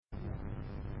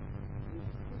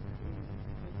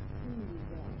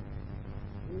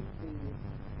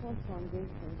four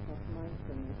foundations of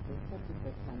mindfulness, the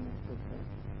Satipatthana Sutta,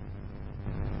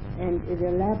 and it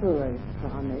elaborates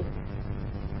on it.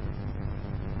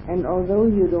 And although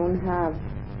you don't have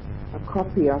a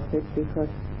copy of it because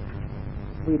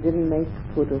we didn't make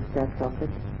photostats of it,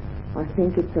 I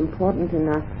think it's important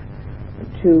enough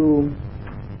to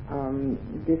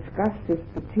discuss this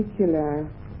particular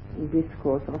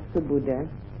discourse of the Buddha,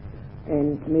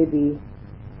 and maybe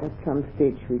at some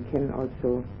stage we can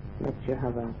also let you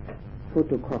have a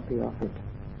photocopy of it.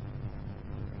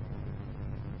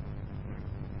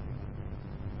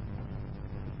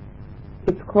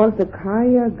 It's called the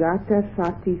Kayagata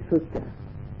Sati Sutta.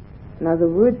 Now the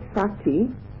word sati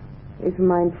is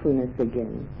mindfulness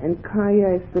again, and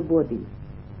kaya is the body,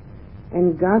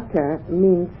 and gata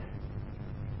means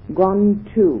gone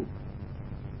to.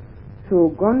 So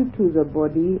gone to the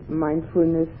body,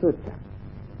 mindfulness sutta.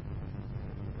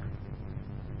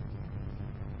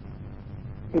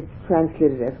 It's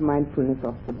translated as mindfulness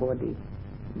of the body,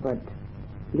 but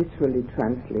literally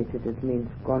translated it means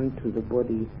gone to the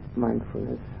body,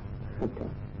 mindfulness sutta.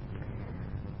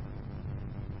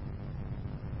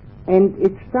 And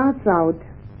it starts out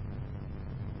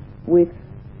with,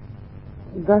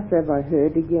 thus have I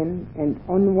heard again, and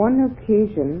on one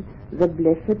occasion the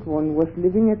Blessed One was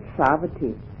living at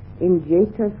Savatthi in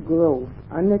Jeta's Grove,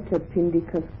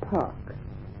 Anathapindika's Park.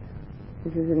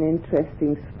 This is an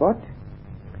interesting spot.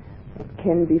 It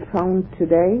can be found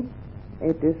today.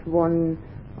 It is one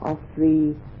of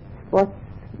the spots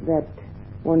that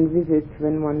one visits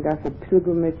when one does a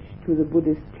pilgrimage to the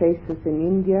Buddhist places in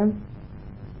India.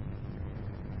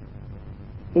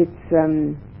 It's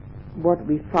what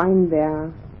we find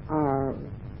there are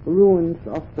ruins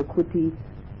of the kuti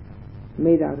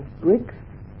made out of bricks.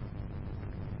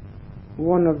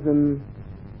 One of them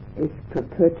is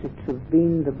purported to have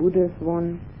been the Buddha's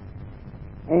one,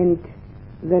 and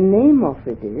the name of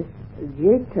it is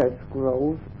Jeta's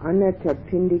Grove,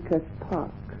 Anathapindika's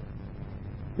Park.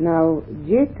 Now,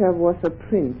 Jeta was a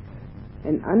prince,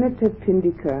 and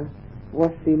Anathapindika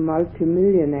was the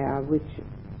multimillionaire, which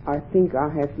I think I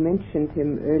have mentioned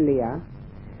him earlier.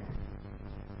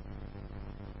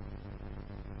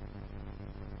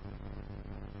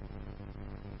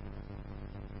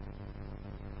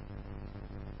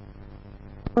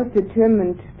 He was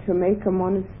determined to make a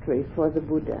monastery for the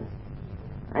Buddha,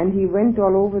 and he went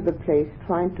all over the place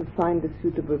trying to find a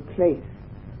suitable place,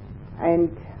 and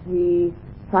he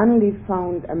finally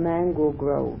found a mango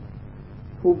grove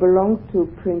who belonged to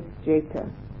Prince Jeta.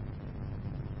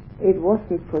 It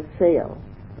wasn't for sale,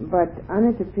 but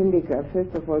Anathapindika,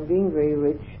 first of all, being very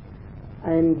rich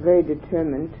and very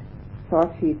determined,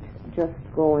 thought he'd just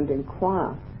go and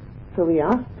inquire. So he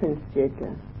asked Prince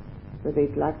Jeta whether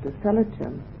he'd like to sell it to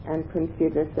him, and Prince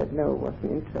Jeta said no,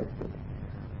 wasn't interested.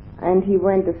 And he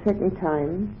went a second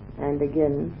time, and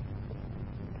again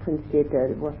Prince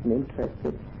Jeta wasn't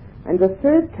interested. And the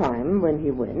third time when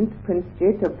he went, Prince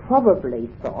Jeta probably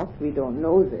thought, we don't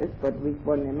know this, but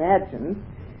one imagines,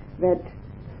 that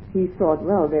he thought,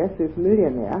 well, there's this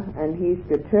millionaire, and he's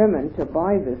determined to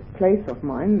buy this place of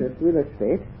mine, this real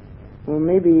estate. Well,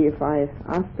 maybe if I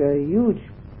ask a huge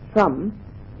sum,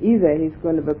 either he's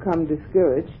going to become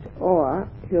discouraged or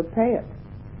he'll pay it.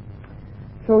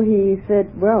 So he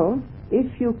said, well,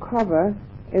 if you cover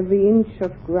every inch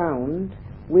of ground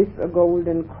with a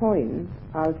golden coin,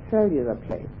 I'll sell you the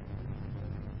place.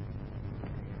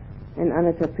 And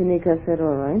Anathapindika said,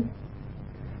 all right.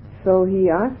 So he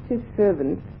asked his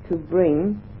servants to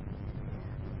bring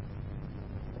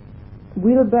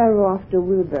wheelbarrow after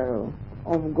wheelbarrow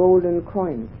of golden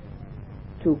coins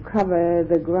to cover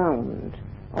the ground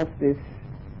of this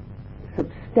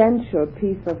substantial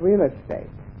piece of real estate.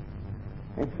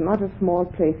 It's not a small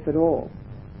place at all.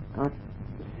 I've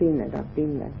seen it, I've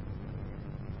been there.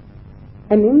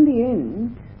 And in the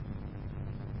end,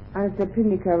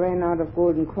 Anathapindika ran out of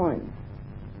golden coins,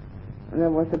 and there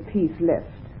was a piece left,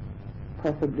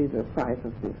 possibly the size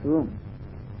of this room.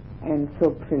 And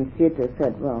so Prince Jeta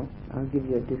said, well, I'll give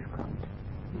you a discount.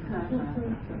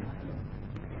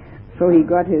 So he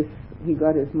got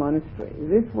his monastery.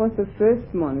 This was the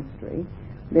first monastery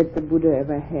that the Buddha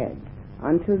ever had.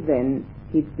 Until then,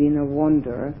 he'd been a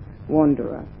wanderer.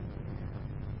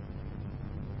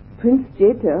 Prince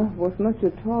Jeta was not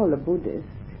at all a Buddhist,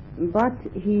 but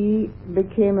he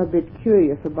became a bit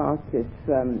curious about this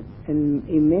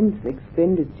immense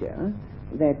expenditure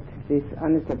that this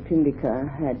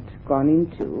Anathapindika had gone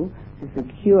into to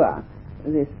secure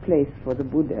this place for the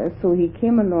Buddha. So he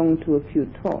came along to a few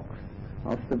talks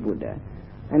of the Buddha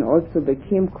and also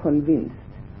became convinced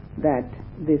that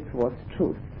this was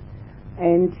truth.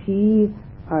 And he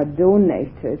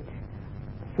donated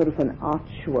sort of an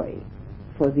archway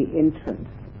for the entrance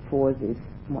for this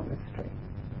monastery.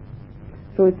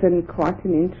 So it's quite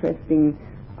an interesting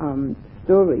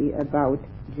story about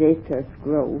Jeta's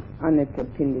Grove,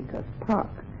 Anathapindika's Park.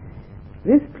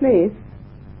 This place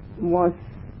was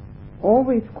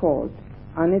always called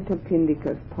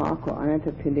Anathapindika's Park or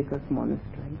Anathapindika's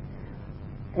Monastery,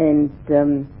 and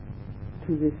to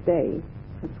this day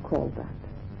it's called that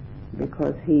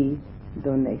because he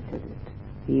donated it.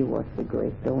 He was the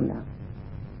great donor.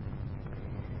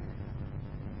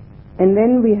 And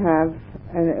then we have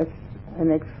an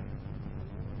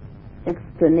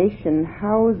explanation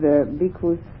how the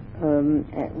bhikkhus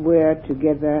were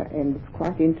together, and it's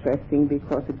quite interesting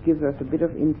because it gives us a bit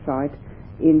of insight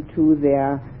into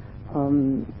their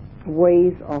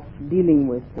ways of dealing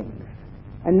with things.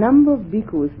 A number of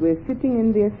bhikkhus were sitting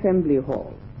in the assembly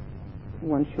hall.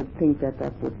 One should think that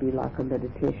that would be like a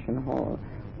meditation hall,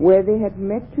 where they had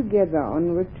met together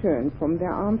on return from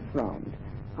their alms round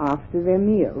after their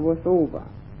meal was over.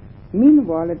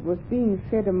 Meanwhile, it was being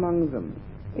said among them,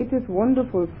 "It is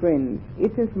wonderful, friends,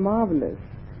 it is marvelous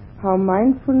how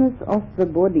mindfulness of the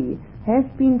body has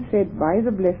been said by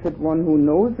the Blessed One who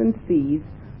knows and sees,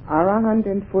 Arahant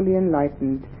and fully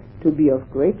enlightened, to be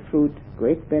of great fruit,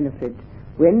 great benefit,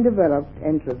 when developed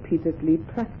and repeatedly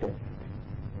practiced."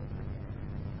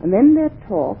 And then their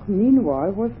talk,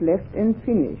 meanwhile, was left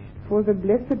unfinished, for the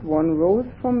Blessed One rose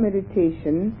from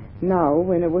meditation now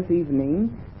when it was evening,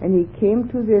 and he came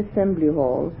to the assembly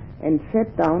hall and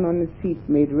sat down on a seat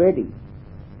made ready.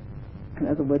 In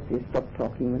other words, he stopped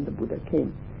talking when the Buddha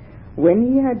came.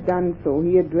 When he had done so,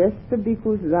 he addressed the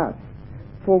bhikkhus thus: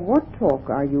 "For what talk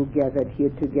are you gathered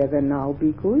here together now,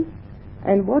 bhikkhus?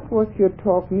 And what was your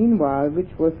talk meanwhile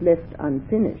which was left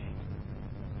unfinished?"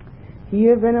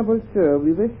 "Here, Venerable Sir,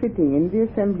 we were sitting in the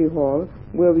assembly hall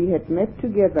where we had met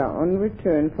together on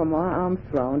return from our alms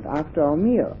round after our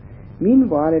meal.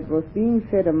 Meanwhile, it was being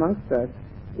said amongst us,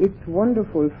 'It's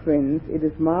wonderful, friends, it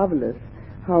is marvelous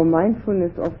how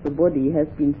mindfulness of the body has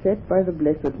been said by the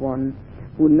Blessed One,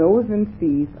 who knows and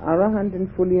sees, Arahant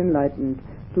and fully enlightened,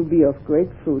 to be of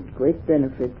great fruit, great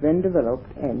benefit, when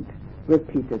developed and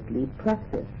repeatedly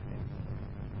practiced.'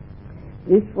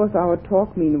 This was our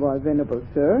talk meanwhile, Venerable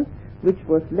Sir, which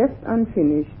was left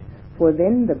unfinished, for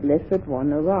then the Blessed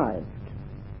One arrived."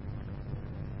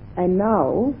 And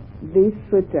now this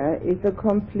sutta is a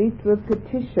complete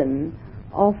repetition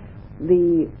of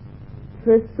the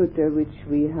first sutta which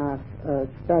we have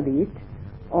studied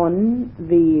on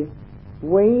the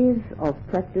ways of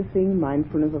practicing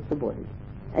mindfulness of the body.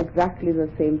 Exactly the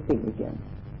same thing again.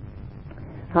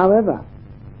 However,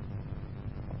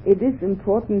 it is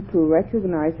important to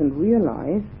recognize and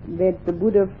realize that the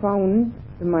Buddha found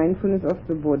the mindfulness of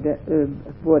the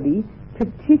body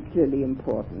particularly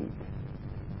important.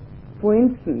 For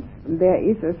instance, there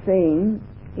is a saying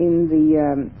in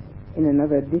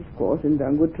another discourse in the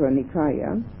Anguttara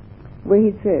Nikaya, where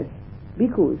he says,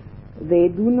 "Bhikkhus, they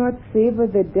do not savor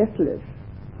the deathless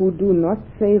who do not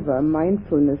savor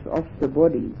mindfulness of the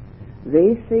body.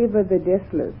 They savor the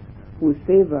deathless who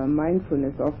savor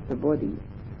mindfulness of the body."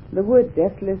 The word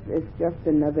deathless is just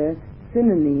another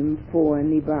synonym for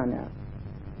nibbana.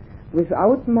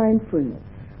 Without mindfulness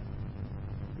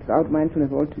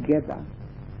altogether,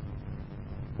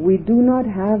 we do not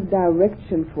have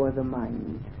direction for the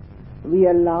mind. We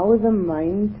allow the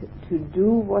mind to do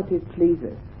what it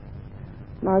pleases.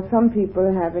 Now, some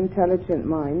people have intelligent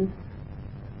minds,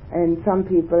 and some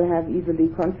people have easily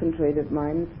concentrated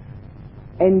minds,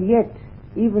 and yet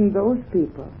even those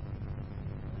people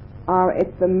are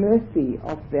at the mercy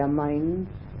of their minds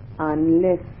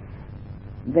unless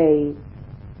they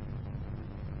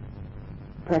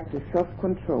practice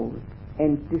self-control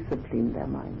and discipline their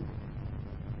mind.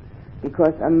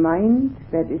 Because a mind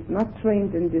that is not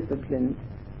trained and disciplined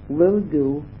will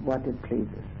do what it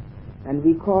pleases. And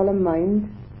we call a mind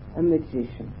a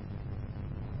magician.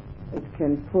 It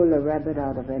can pull a rabbit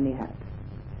out of any hat.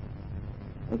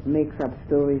 It makes up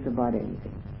stories about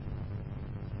anything.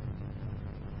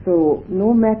 So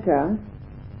no matter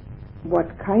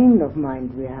what kind of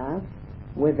mind we have,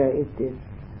 whether it is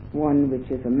one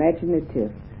which is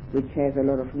imaginative, which has a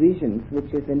lot of visions,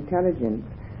 which is intelligent,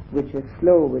 which is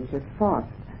slow, which is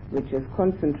fast, which is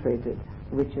concentrated,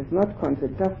 which is not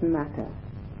concentrated, doesn't matter.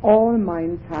 All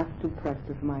minds have to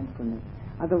practice mindfulness.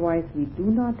 Otherwise we do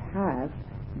not have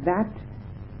that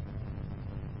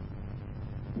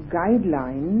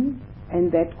guideline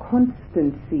and that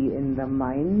constancy in the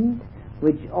mind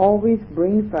which always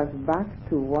brings us back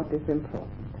to what is important.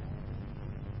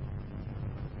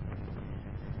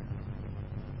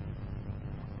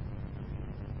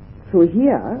 So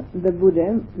here the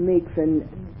Buddha makes an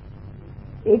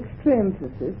extra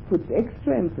emphasis, puts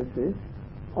extra emphasis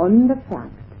on the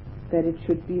fact that it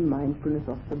should be mindfulness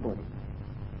of the body.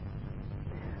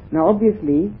 Now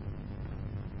obviously,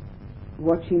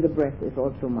 watching the breath is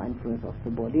also mindfulness of the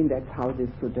body, and that's how this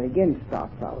sutta again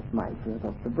starts out, mindfulness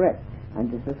of the breath.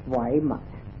 And this is why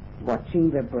watching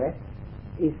the breath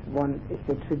is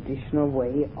a traditional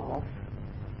way of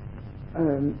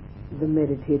the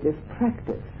meditative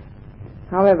practice.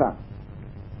 However,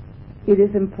 it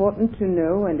is important to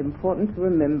know and important to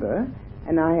remember,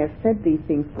 and I have said these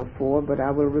things before, but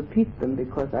I will repeat them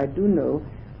because I do know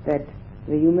that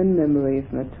the human memory is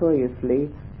notoriously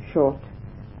short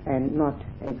and not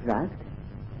exact,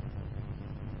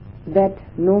 that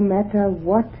no matter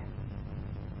what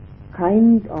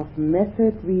kind of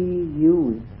method we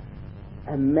use,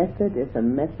 a method is a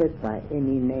method by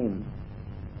any name.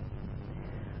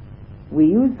 We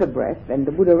use the breath, and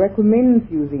the Buddha recommends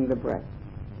using the breath,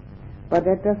 but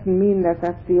that doesn't mean that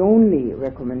that's the only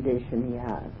recommendation he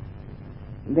has.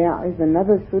 There is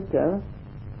another sutta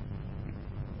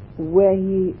where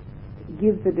he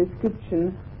gives a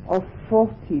description of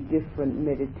 40 different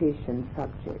meditation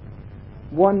subjects,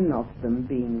 one of them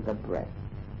being the breath.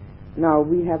 Now,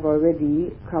 we have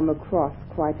already come across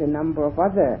quite a number of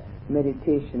other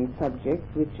meditation subjects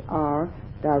which are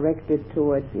directed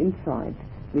towards insight,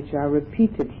 which are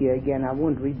repeated here again. I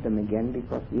won't read them again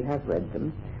because we have read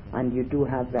them, and you do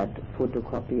have that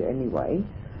photocopy anyway,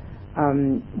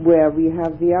 where we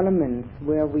have the elements,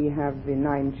 where we have the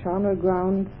 9 charnel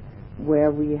grounds,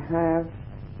 where we have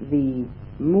the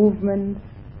movements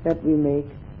that we make,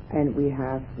 and we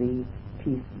have the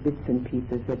bits and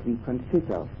pieces that we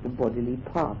consider of the bodily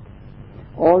parts.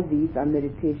 All these are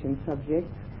meditation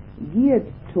subjects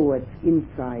geared towards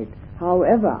insight.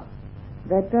 However,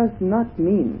 that does not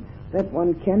mean that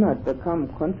one cannot become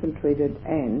concentrated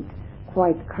and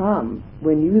quite calm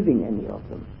when using any of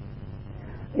them.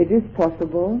 It is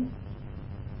possible,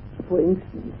 for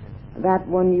instance, that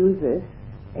one uses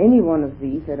any one of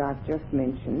these that I've just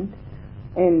mentioned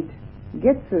and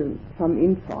gets some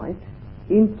insight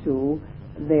into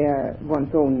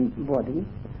one's own body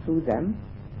through them,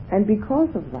 and because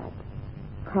of that,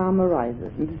 calm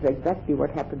arises. And this is exactly what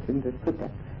happens in this sutta.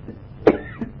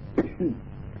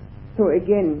 So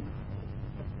again,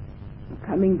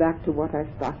 coming back to what I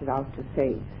started out to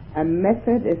say, a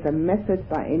method is a method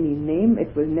by any name.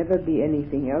 It will never be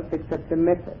anything else except a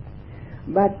method.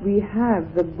 But we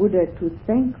have the Buddha to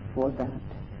thank for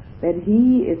that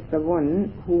he is the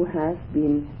one who has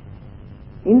been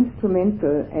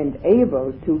instrumental and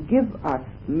able to give us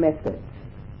methods.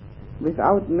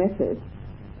 Without methods,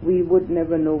 we would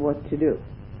never know what to do.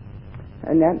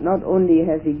 And that not only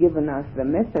has he given us the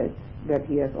methods, but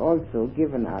he has also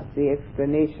given us the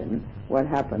explanation what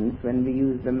happens when we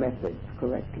use the methods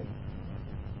correctly.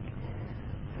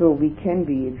 So we can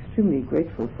be extremely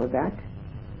grateful for that.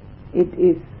 It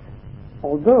is,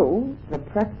 although the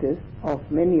practice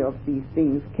of many of these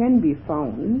things can be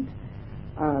found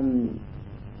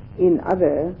in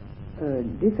other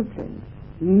disciplines,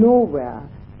 nowhere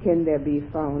can there be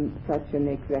found such an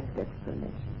exact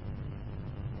explanation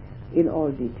in all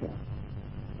detail.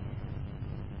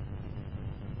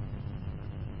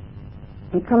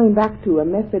 And coming back to a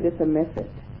method is a method,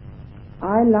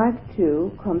 I like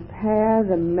to compare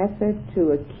the method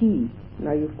to a key.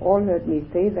 Now, you've all heard me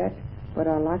say that, but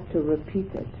I like to repeat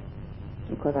it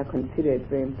because I consider it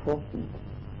very important.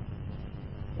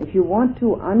 If you want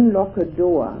to unlock a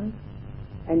door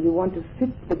and you want to fit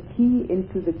the key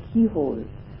into the keyhole,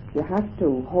 you have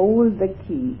to hold the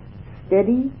key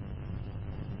steady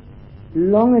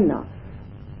long enough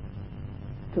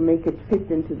to make it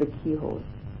fit into the keyhole.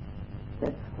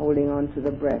 That's holding on to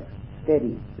the breath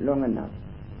steady long enough.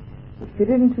 You fit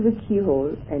it into the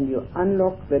keyhole and you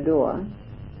unlock the door,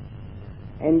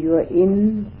 and you are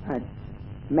in a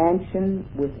mansion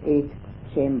with 8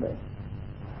 chambers.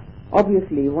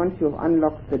 Obviously, once you've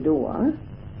unlocked the door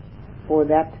for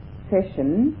that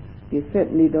session, you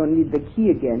certainly don't need the key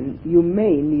again. You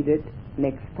may need it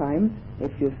next time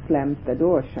if you slammed the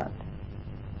door shut.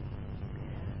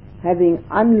 Having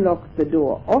unlocked the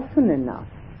door often enough,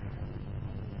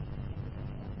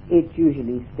 it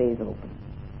usually stays open.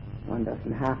 One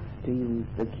doesn't have to use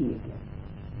the key again.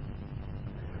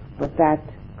 But that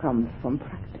comes from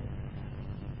practice.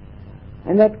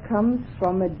 And that comes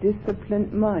from a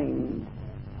disciplined mind,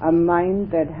 a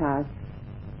mind that has,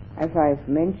 as I've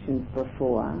mentioned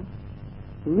before,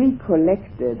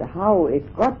 recollected how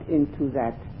it got into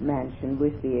that mansion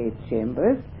with the 8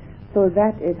 chambers, so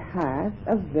that it has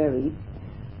a very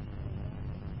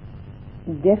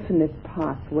definite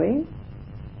pathway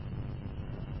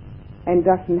and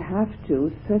doesn't have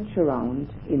to search around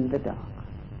in the dark.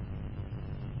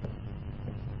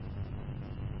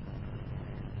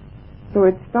 So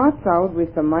it starts out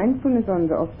with the mindfulness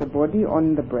of the body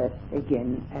on the breath,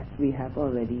 again, as we have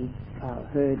already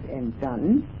heard and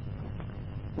done,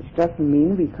 which doesn't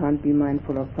mean we can't be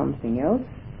mindful of something else,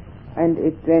 and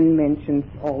it then mentions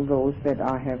all those that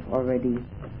I have already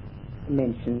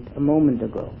mentioned a moment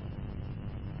ago.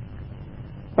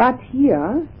 But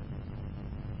here,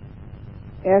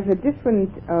 as a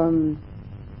different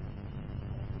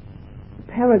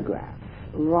paragraph,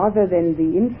 rather than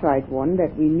the inside one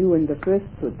that we knew in the first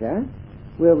sutta,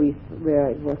 where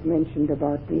it was mentioned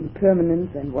about the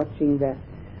impermanence and watching the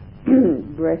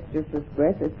breath just as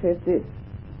breath, it says this: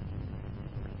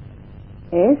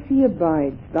 as he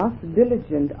abides thus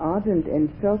diligent, ardent, and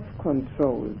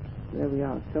self-controlled, there we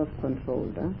are,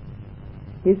 self-controlled,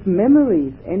 his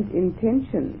memories and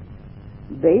intentions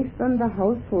based on the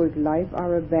household life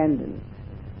are abandoned.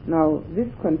 Now, this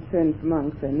concerns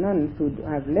monks and nuns who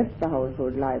have left the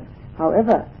household life.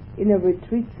 However, in a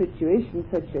retreat situation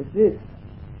such as this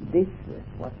is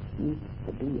what needs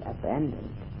to be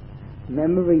abandoned.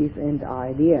 Memories and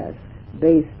ideas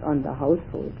based on the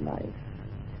household life.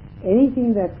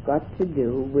 Anything that's got to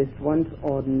do with one's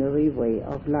ordinary way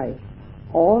of life,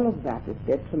 all of that is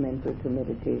detrimental to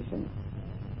meditation.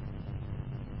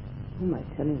 Who am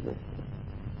I telling this to?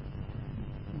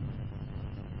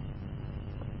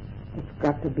 It's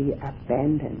got to be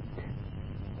abandoned.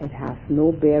 It has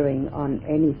no bearing on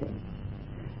anything.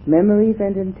 Memories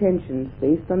and intentions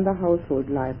based on the household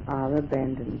life are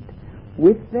abandoned.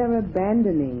 With their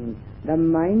abandoning, the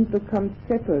mind becomes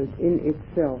settled in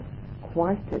itself,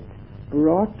 quieted,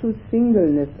 brought to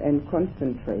singleness and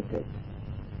concentrated.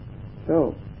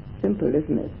 So, simple,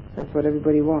 isn't it? That's what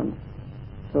everybody wants.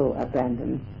 So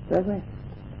abandon the rest.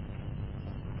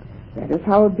 That is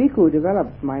how a bhikkhu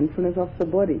develops mindfulness of the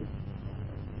body.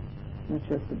 Not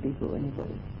just a bhikkhu,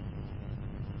 anybody.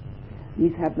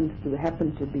 These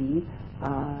happen to be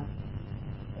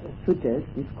suttas,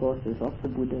 discourses of the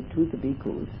Buddha to the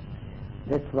bhikkhus.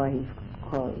 That's why he's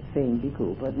saying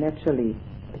bhikkhu, but naturally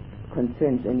it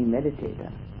concerns any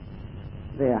meditator.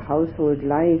 Their household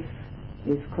life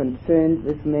is concerned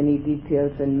with many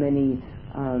details and many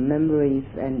memories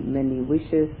and many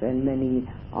wishes and many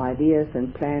ideas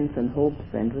and plans and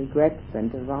hopes and regrets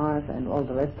and desires and all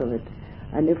the rest of it.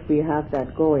 And if we have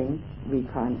that going, we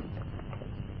can't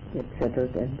get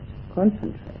settled and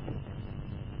concentrated.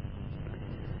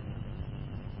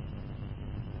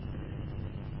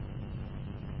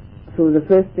 So the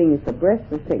first thing is the breath,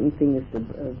 the second thing is the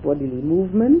bodily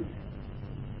movements,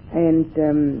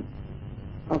 and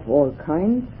of all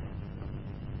kinds.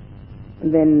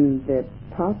 Then the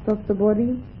parts of the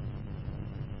body.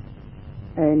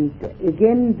 And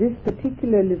again, this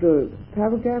particular little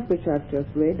paragraph which I've just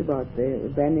read about the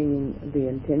abandoning the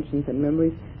intentions and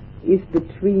memories is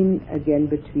between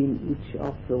each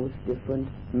of those different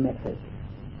methods.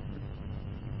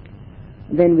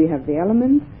 Then we have the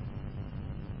elements.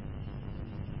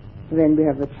 Then we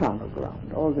have the charnel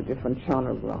ground, all the different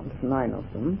charnel grounds, 9 of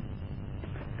them.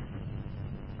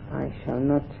 I shall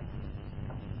not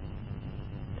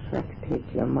tractate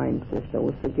your mind with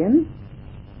those again.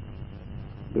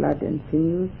 Blood and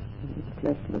sinews,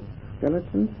 fleshless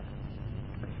skeletons,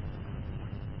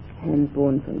 hand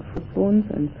bones and foot bones,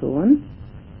 and so on.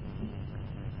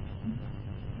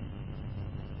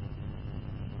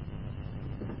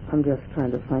 I'm just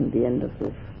trying to find the end of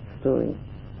this story.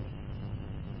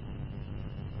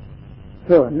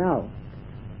 So now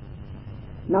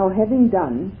having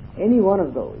done any one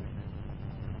of those,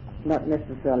 not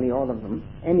necessarily all of them,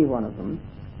 any one of them,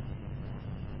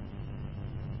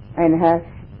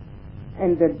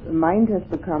 and the mind has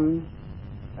become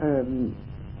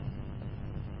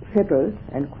settled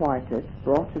and quieted,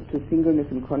 brought it to singleness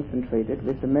and concentrated,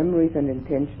 with the memories and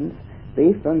intentions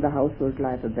based on the household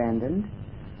life abandoned,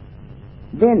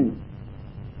 then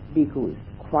bhikkhus,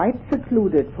 quite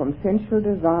secluded from sensual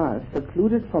desires,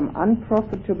 secluded from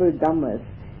unprofitable dhammas,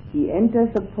 he enters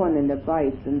upon and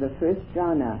abides in the first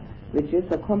jhana, which is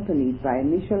accompanied by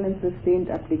initial and sustained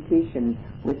application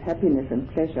with happiness and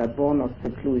pleasure born of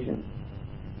seclusion.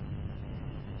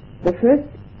 The first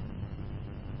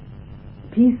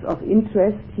piece of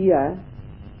interest here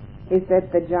is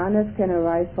that the jhanas can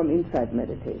arise from inside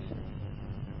meditation,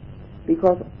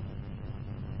 because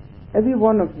every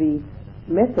one of these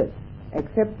methods,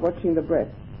 except watching the breath,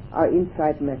 are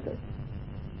inside methods.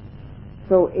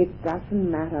 So it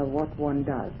doesn't matter what one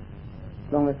does,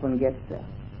 as long as one gets there.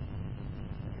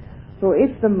 So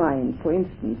if the mind, for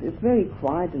instance, is very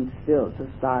quiet and still to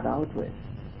start out with,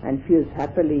 and feels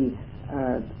happily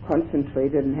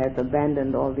concentrated and has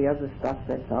abandoned all the other stuff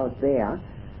that's out there,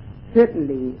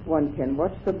 certainly one can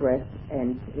watch the breath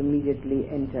and immediately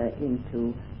enter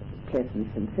into pleasant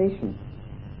sensation.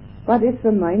 But if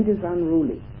the mind is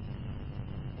unruly,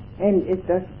 and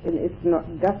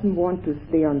doesn't want to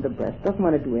stay on the breath, doesn't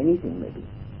want to do anything maybe.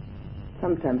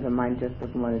 Sometimes the mind just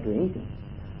doesn't want to do anything.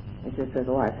 It just says,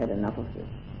 oh, I've had enough of this.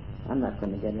 I'm not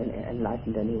going to get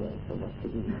enlightened anyway, so what's the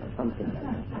use, or something like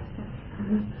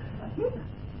that.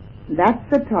 That's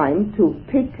the time to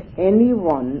pick any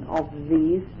one of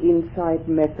these insight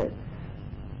methods.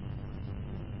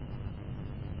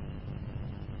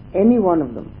 Any one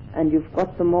of them. And you've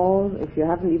got them all. If you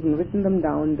haven't even written them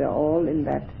down, they're all in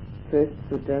that first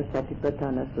sutta,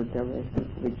 Satipatthana Sutta,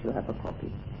 which you have a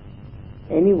copy.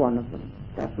 Any one of them.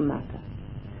 Doesn't matter.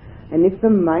 And if the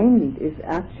mind is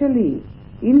actually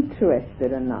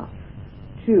interested enough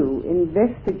to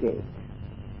investigate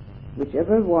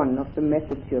whichever one of the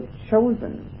methods you have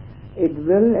chosen, it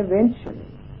will eventually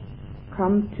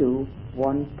come to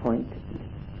one point.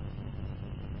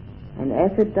 And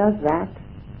as it does that,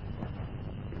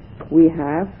 we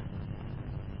have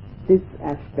this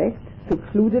aspect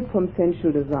secluded from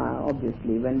sensual desire.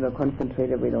 Obviously, when we're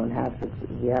concentrated, we don't have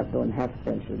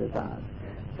sensual desires.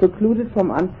 Secluded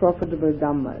from unprofitable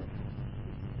Dhammas.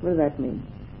 What does that mean?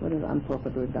 What does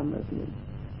unprofitable Dhammas mean?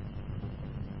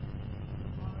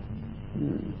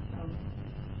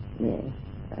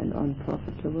 Yeah, and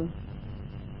unprofitable?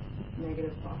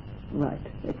 Negative thoughts. Right,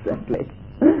 exactly.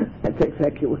 That's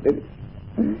exactly what it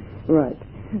is. Right.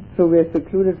 So we're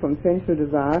secluded from sensual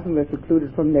desires and we're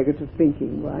secluded from negative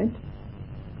thinking, right?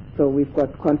 So we've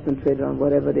got concentrated on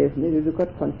whatever it is. Maybe we've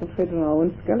got concentrated on our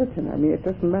own skeleton. I mean, it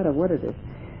doesn't matter what it is.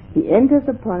 He enters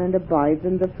upon and abides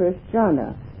in the first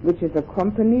jhana, which is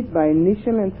accompanied by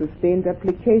initial and sustained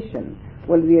application.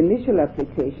 Well, the initial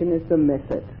application is the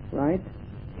method, right?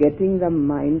 Getting the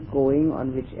mind going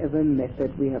on whichever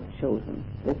method we have chosen.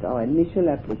 That's our initial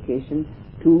application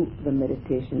to the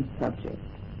meditation subject.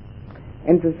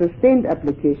 And the sustained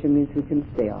application means we can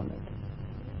stay on it.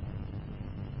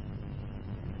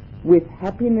 With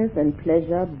happiness and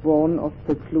pleasure born of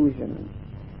seclusion.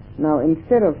 Now,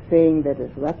 instead of saying that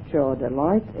it's rapture or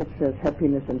delight, it says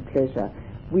happiness and pleasure.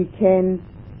 We can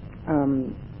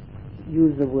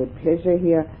use the word pleasure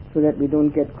here so that we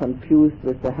don't get confused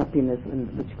with the happiness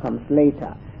which comes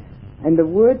later. And the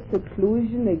word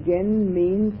seclusion again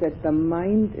means that the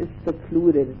mind is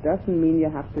secluded. It doesn't mean you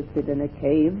have to sit in a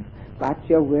cave, but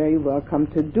you're very welcome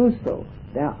to do so.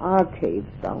 There are caves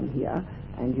down here,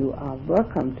 and you are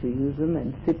welcome to use them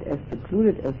and sit as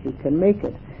secluded as you can make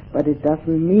it. But it doesn't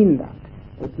mean that.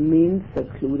 It means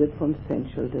secluded from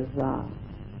sensual desire.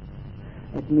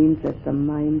 It means that the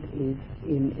mind is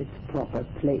in its proper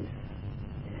place.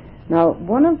 Now,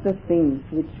 one of the things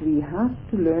which we have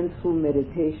to learn through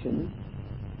meditation,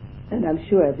 and I'm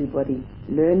sure everybody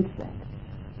learns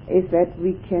that, is that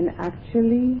we can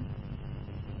actually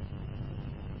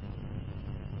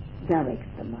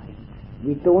direct the mind.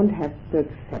 We don't have to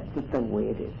accept it the way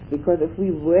it is. Because if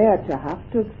we were to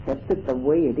have to accept it the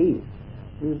way it is,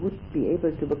 we wouldn't be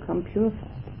able to become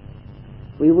purified.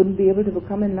 We wouldn't be able to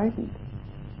become enlightened.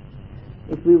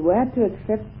 If we were to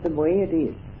accept the way it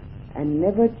is and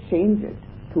never change it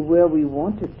to where we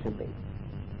want it to be,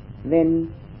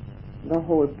 then the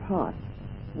whole path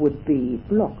would be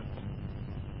blocked.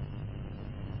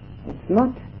 It's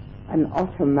not an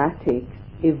automatic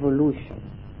evolution,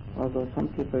 although some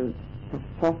people have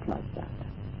thought like that.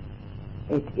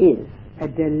 It is a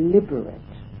deliberate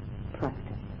practice.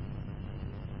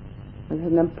 It's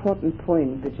an important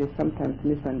point which is sometimes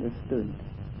misunderstood.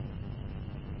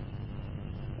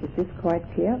 Is this quite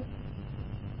clear?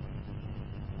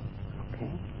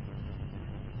 Okay.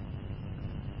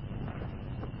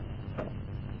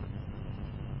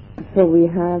 So we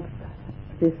have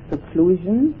this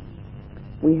seclusion,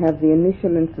 we have the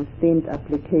initial and sustained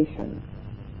application.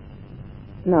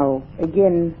 Now,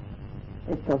 again,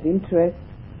 it's of interest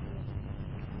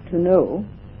to know,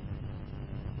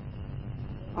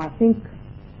 I think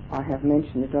I have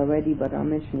mentioned it already, but I'll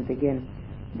mention it again,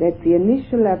 that the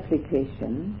initial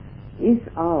application is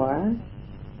our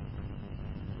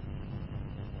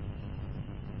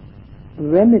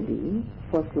remedy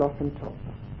for sloth and torpor.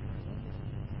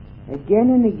 Again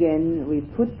and again we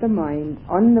put the mind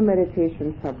on the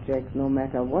meditation subject, no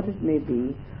matter what it may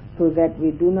be, so that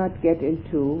we do not get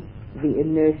into the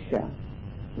inertia,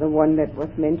 the one that was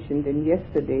mentioned in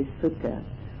yesterday's sutta,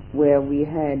 where we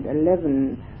had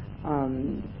 11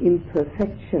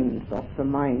 imperfections of the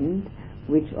mind,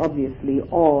 which obviously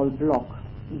all block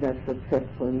the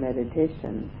successful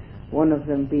meditation, one of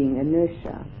them being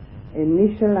inertia.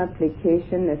 initial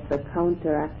application is the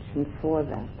counteraction for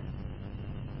that.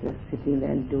 Just sitting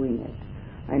there and doing it.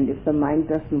 And if the mind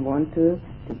doesn't want to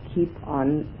keep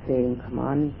on saying, come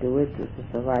on, do it, this is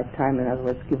the right time. In other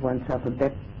words, give oneself a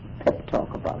pep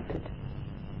talk about it.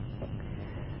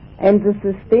 And the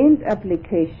sustained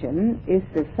application is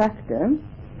the factor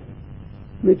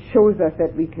which shows us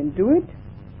that we can do it,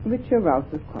 which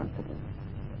arouses confidence,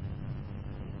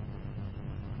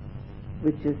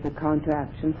 which is the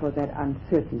counteraction for that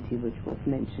uncertainty which was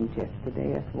mentioned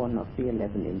yesterday as one of the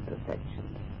 11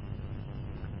 imperfections.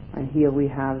 And here we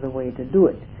have the way to do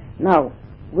it. Now,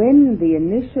 when the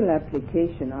initial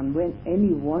application on when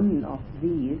any one of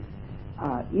these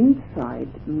inside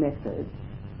methods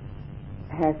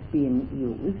has been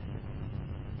used,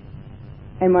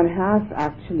 and one has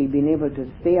actually been able to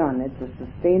stay on it, the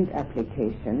sustained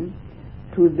application,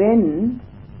 to then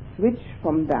switch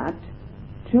from that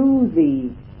to the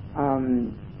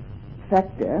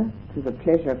factor, to the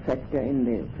pleasure factor in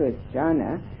the first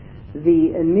jhana,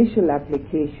 the initial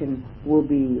application will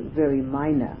be very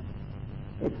minor.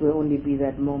 It will only be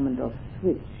that moment of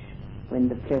switch when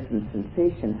the pleasant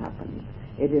sensation happens.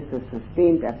 It is a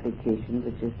sustained application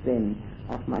which is then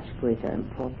of much greater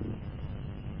importance.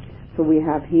 So we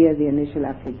have here the initial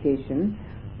application,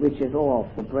 which is all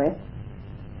of the breath,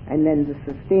 and then the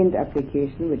sustained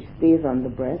application which stays on the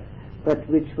breath, but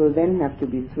which will then have to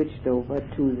be switched over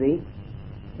to the,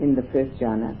 in the first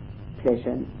jhana,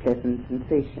 pleasant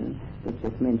sensation, which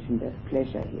is mentioned as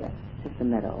pleasure here. Just a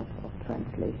matter of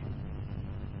translation.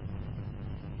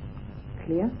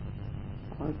 Clear?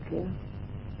 All clear?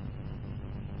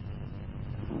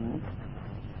 All right.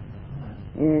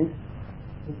 Yes.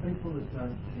 The people that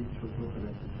don't teach or talk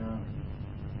about the jhana,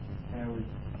 how is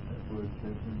that word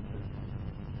pleasant?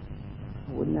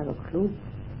 I wouldn't have a clue.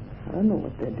 I don't know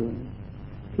what they're doing.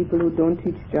 People who don't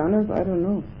teach jhanas, I don't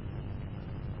know.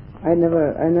 I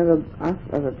never ask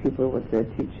other people what they're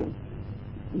teaching.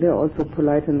 They're also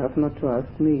polite enough not to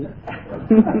ask me.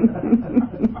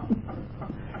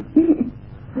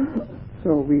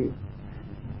 So we're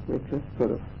just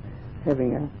sort of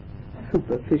having a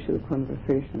superficial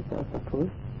conversation, I suppose.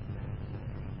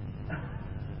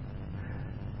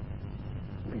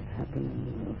 It's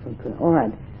happening. All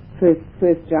right.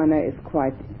 First jhana is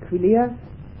quite clear,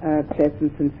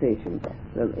 pleasant sensation.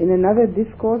 So in another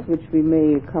discourse, which we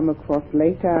may come across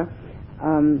later,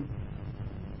 81.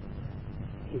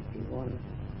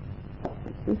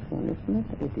 It's this one, isn't it?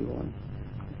 81.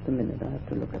 Just a minute, I have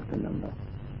to look at the number.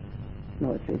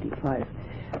 No, it's 85.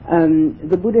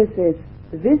 The Buddha says,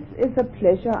 this is a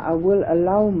pleasure I will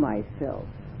allow myself,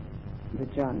 the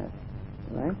jhanas,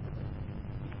 right?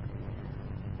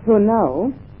 So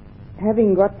now,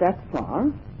 having got that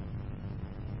far,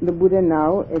 the Buddha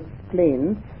now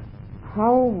explains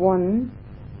how one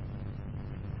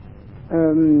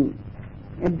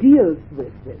deals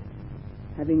with this.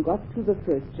 Having got to the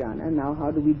first jhana, now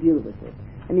how do we deal with it?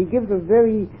 And he gives a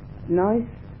very nice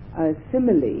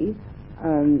simile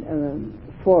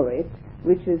for it,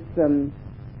 which is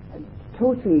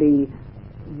totally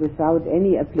without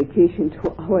any application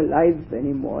to our lives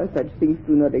anymore. Such things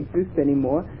do not exist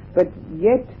anymore, but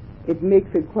yet it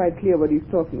makes it quite clear what he's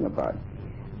talking about.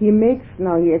 He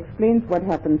explains what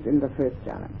happens in the first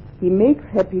jhana. He makes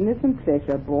happiness and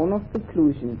pleasure born of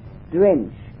seclusion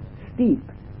drench, steep,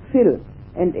 fill,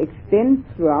 and extend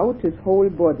throughout his whole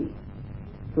body.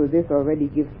 So this already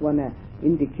gives one an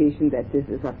indication that this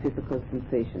is a physical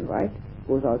sensation, right?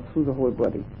 Goes out through the whole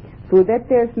body. So that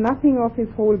there is nothing of his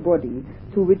whole body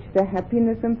to which the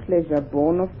happiness and pleasure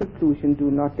born of seclusion do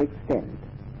not extend.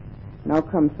 Now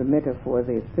comes the metaphor,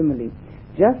 the simile.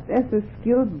 Just as a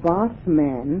skilled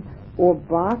bathman or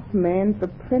bathman's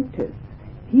apprentice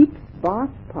heaps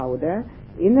bath powder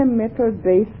in a metal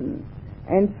basin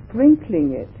and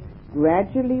sprinkling it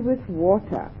gradually with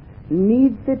water,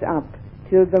 kneads it up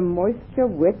till the moisture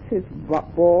wets his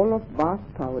ball of bath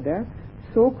powder,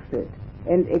 soaks it,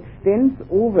 and extends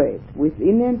over it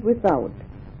within and without,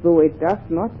 though it does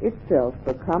not itself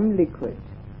become liquid.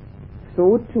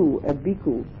 So too a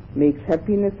bhikkhu makes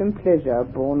happiness and pleasure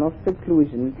born of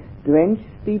seclusion drench,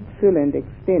 steep, fill, and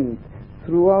extend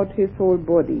throughout his whole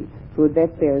body, so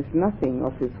that there is nothing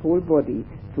of his whole body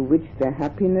to which the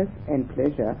happiness and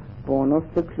pleasure born of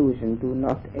seclusion do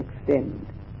not extend.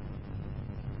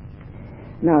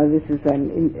 Now this is a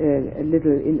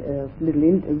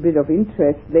bit of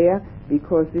interest there,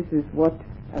 because this is what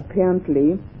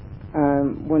apparently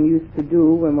one used to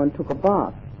do when one took a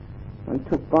bath. One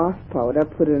took bath powder,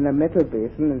 put it in a metal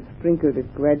basin, and sprinkled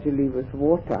it gradually with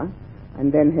water,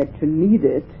 and then had to knead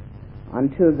it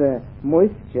until the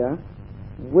moisture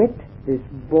wet this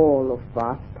ball of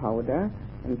bath powder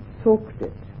and soaked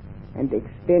it and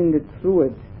extended through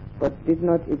it, but did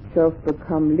not itself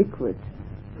become liquid.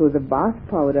 So the bath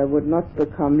powder would not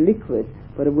become liquid,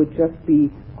 but it would just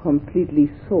be completely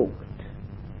soaked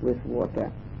with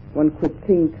water. One could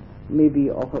think maybe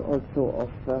also of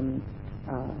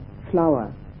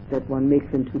flour that one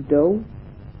makes into dough.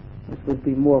 This would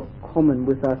be more common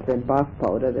with us than bath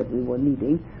powder that we were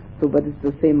needing. So, but it's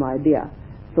the same idea.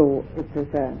 So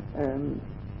it's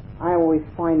I always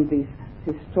find these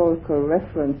historical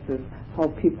references, how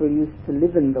people used to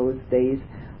live in those days,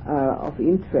 of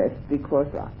interest, because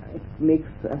it makes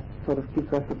sort of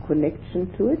gives us a connection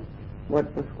to it,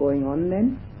 what was going on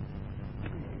then.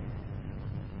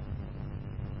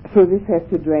 So this has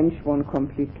to drench one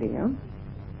completely, yeah?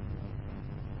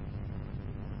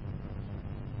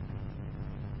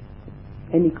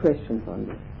 Any questions on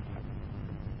this?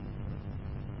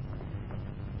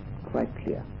 Quite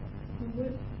clear.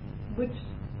 Which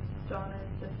jhana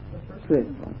is this? The first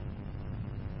one?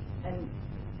 And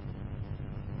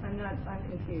I'm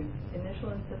confused. Initial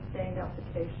and sustained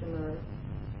application are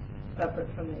separate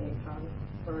from the 8 jhanas,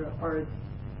 or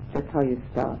that's how you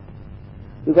start.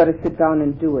 You've got to sit down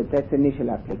and do it. That's initial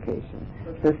application.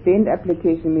 Okay. Sustained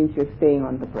application means you're staying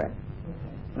on the breath.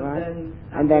 Okay. So right?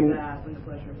 then that, when the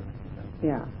pleasure comes.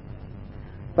 Yeah.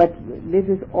 But this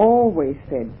is always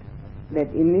said,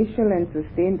 that initial and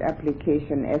sustained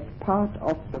application as part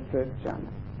of the first jhana.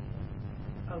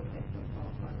 Okay, so it's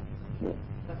all part. Yes.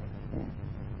 Okay. Yeah.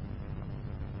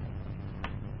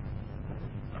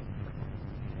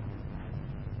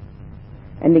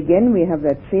 And again, we have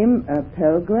that same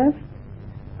paragraph.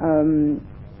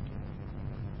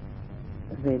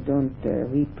 They don't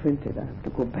reprint it. I have to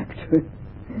go back to it.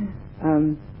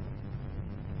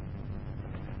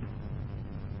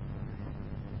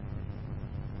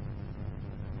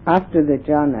 After the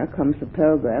jhana comes a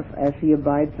paragraph, as he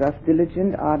abides thus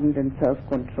diligent, ardent and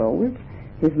self-controlled,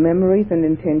 his memories and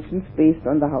intentions based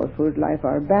on the household life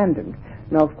are abandoned.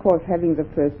 Now, of course, having the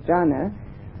first jhana,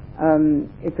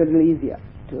 it's a little easier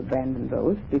to abandon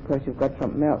those because you've got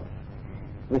something else,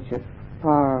 which is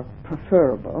far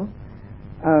preferable.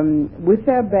 With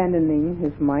the abandoning,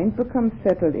 his mind becomes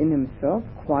settled in himself,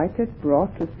 quieted,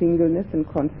 brought to singleness and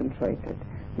concentrated.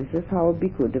 This is how a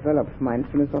bhikkhu develops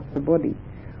mindfulness of the body.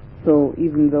 So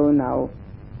even though now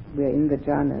we are in the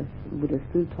jhanas, Buddha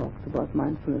still talks about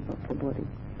mindfulness of the body.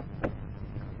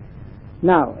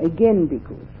 Now, again,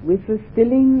 bhikkhus, with the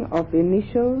stilling of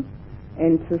initial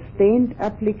and sustained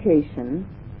application,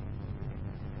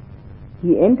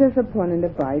 he enters upon and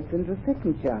abides in the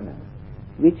second jhana,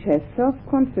 which has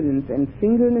self-confidence and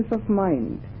singleness of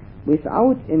mind,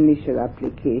 without initial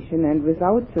application and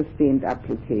without sustained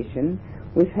application,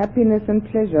 with happiness and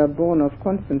pleasure born of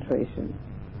concentration.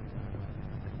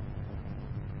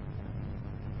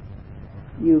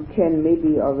 You can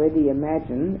maybe already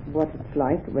imagine what it's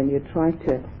like when you try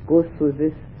to go through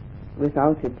this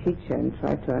without a teacher and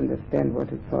try to understand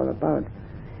what it's all about.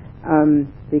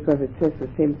 Because it says the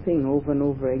same thing over and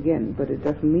over again, but it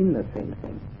doesn't mean the same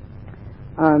thing.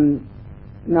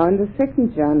 Now in the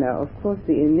second jhana, of course,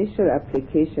 the initial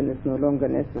application is no longer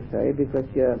necessary because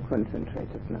you're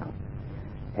concentrated now.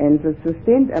 And the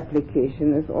sustained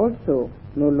application is also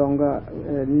no longer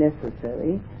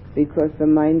necessary because the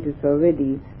mind is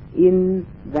already in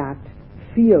that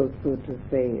field, so to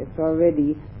say. It's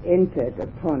already entered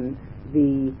upon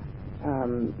the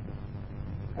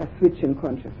a switch in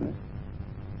consciousness.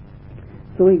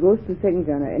 So he goes to second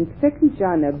jhana, and second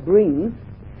jhana brings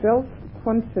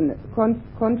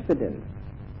self-confidence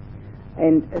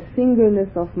and a singleness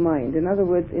of mind. In other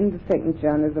words, in the second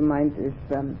jhana, the mind is,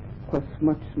 of course,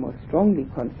 much more strongly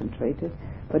concentrated,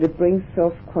 but it brings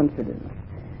self-confidence.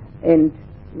 And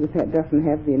it doesn't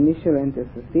have the initial and the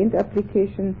sustained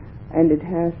application, and it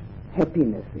has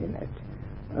happiness in it.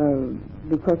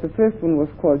 Because the first one was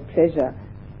called pleasure.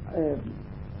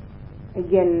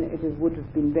 Again, it would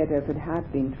have been better if it had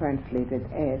been translated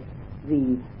as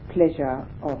the pleasure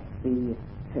of the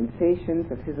sensations,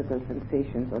 the physical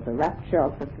sensations, or the rapture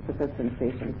of the physical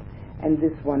sensations, and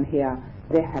this one here,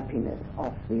 the happiness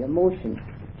of the emotions,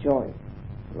 joy.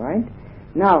 Right?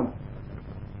 Now,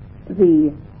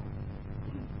 the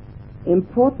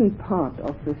important part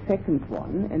of the second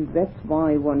one, and that's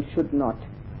why one should not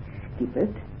skip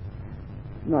it,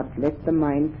 not let the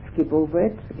mind skip over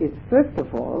it, is first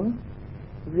of all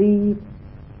the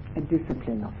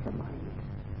discipline of the mind.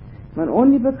 One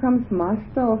only becomes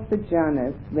master of the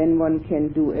jhanas when one can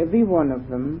do every one of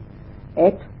them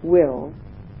at will,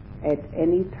 at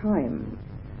any time.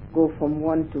 Go from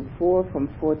 1 to 4, from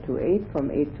 4 to 8, from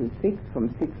 8 to 6, from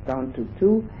 6 down to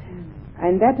 2,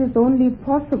 And that is only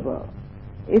possible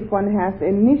if one has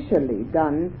initially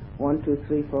done 1, 2,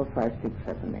 3, 4, 5, 6,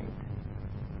 7,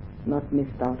 8. Not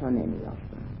missed out on any of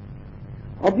them.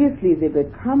 Obviously, they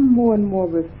become more and more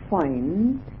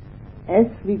refined as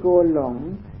we go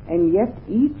along, and yet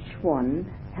each one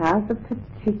has a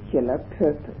particular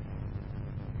purpose.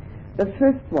 The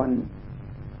first one,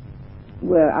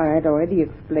 where I had already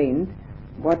explained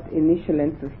what initial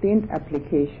and sustained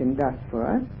application does for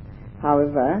us.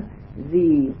 However,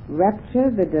 the rapture,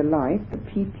 the delight, the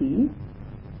piti,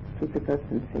 physical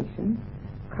sensation,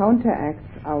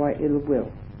 counteracts our ill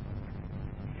will.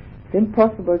 It's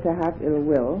impossible to have ill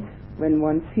will when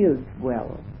one feels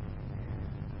well.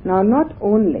 Now, not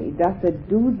only does it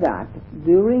do that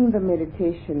during the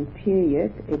meditation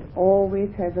period, it always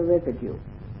has a residue.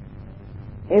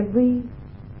 Every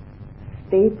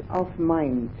state of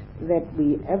mind that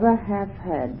we ever have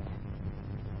had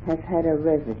has had a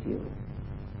residue.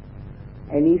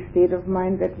 Any state of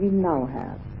mind that we now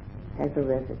have has a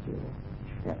residue.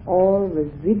 They're all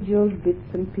residual bits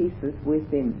and pieces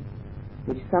within,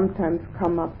 which sometimes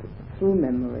come up through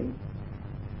memory.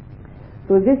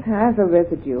 So this has a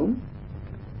residue,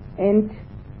 and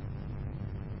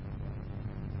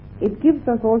it gives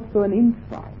us also an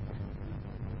insight,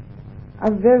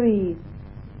 a very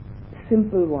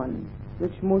simple one,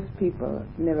 which most people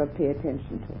never pay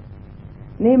attention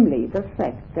to. Namely, the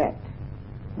fact that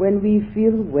when we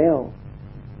feel well,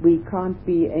 we can't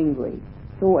be angry.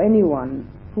 So anyone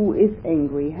who is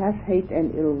angry, has hate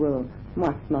and ill will,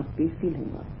 must not be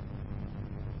feeling well.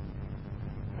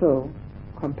 So,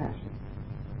 compassion.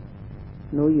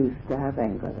 No use to have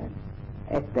anger then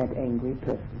at that angry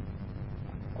person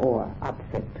or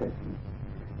upset person.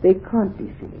 They can't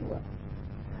be feeling well,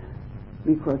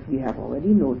 because we have already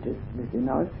noticed within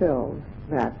ourselves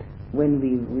that when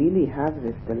we really have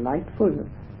this delightful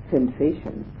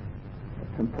sensation,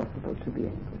 it's impossible to be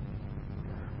angry.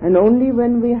 And only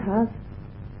when we have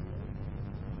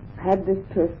had this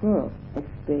personal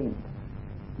experience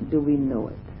do we know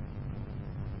it.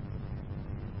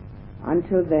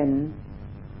 Until then,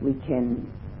 we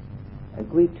can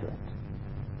agree to it,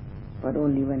 but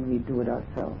only when we do it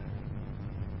ourselves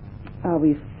are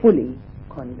we fully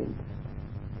convinced.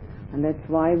 And that's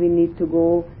why we need to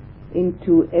go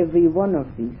into every one of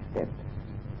these steps.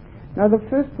 Now, the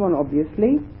first one,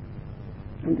 obviously,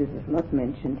 and this is not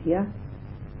mentioned here,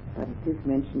 but it is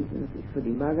mentioned in the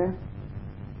Visuddhimagga,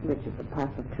 which is a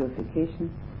path of purification,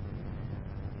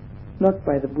 not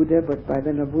by the Buddha, but by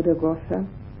the Buddhaghosa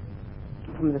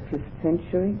from the 5th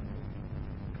century.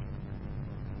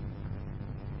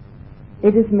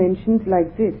 It is mentioned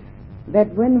like this,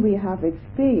 that when we have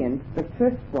experienced the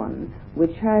first one,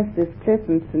 which has this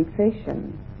pleasant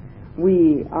sensation,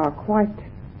 we are quite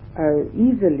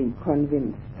easily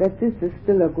convinced that this is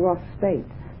still a gross state,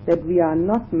 that we are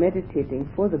not meditating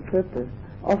for the purpose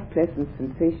of pleasant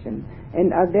sensation,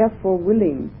 and are therefore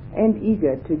willing and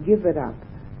eager to give it up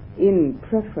in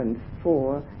preference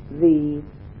for the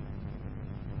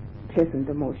pleasant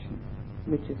emotion,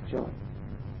 which is joy.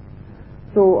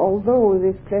 So although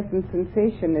this pleasant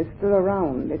sensation is still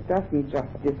around, it doesn't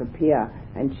just disappear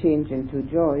and change into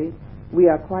joy, we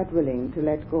are quite willing to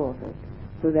let go of it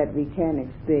so that we can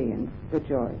experience the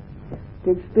joy.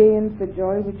 To experience the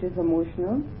joy which is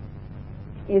emotional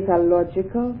is a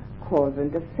logical cause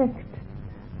and effect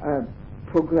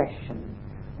progression.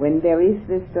 When there is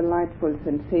this delightful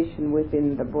sensation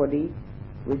within the body,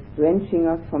 with drenching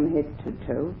us from head to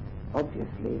toe,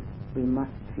 obviously we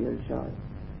must feel joy.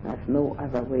 There's no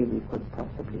other way we could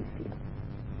possibly feel.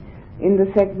 In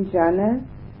the second jhana,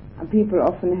 people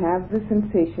often have the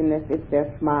sensation as if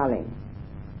they're smiling.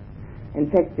 In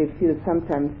fact, they feel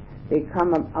sometimes they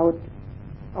come out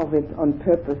of it on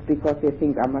purpose because they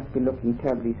think I must be looking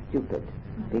terribly stupid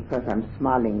because I'm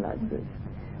smiling like this.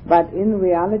 But in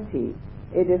reality,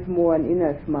 it is more an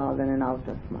inner smile than an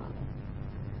outer smile.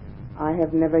 I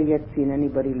have never yet seen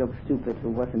anybody look stupid who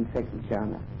was in second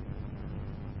jhana.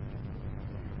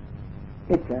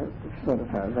 It's a sort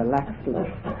of a relaxed look.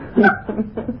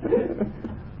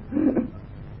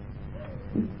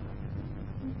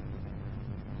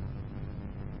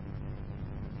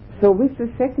 So with the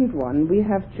second one, we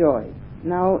have joy.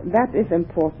 Now, that is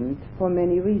important for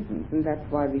many reasons, and that's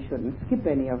why we shouldn't skip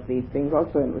any of these things.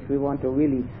 Also, if we want to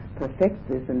really perfect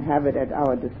this and have it at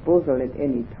our disposal at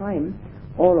any time,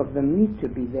 all of them need to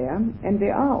be there, and they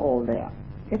are all there.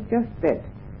 It's just that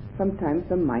sometimes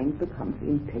the mind becomes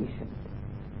impatient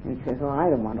and says, oh, I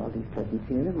don't want all these pleasant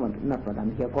feelings, that's not what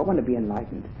I'm here for, I want to be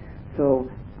enlightened. So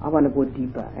I want to go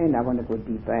deeper, and I want to go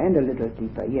deeper, and a little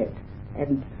deeper yet,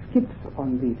 and skips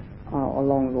on these,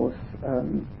 along those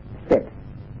steps.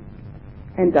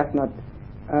 and does not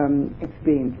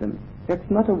experience them. That's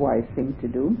not a wise thing to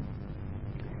do.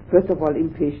 First of all,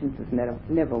 impatience is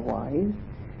never wise.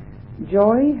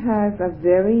 Joy has a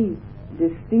very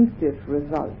distinctive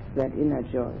result, that inner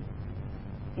joy.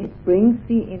 It brings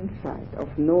the insight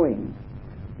of knowing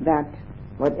that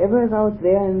whatever is out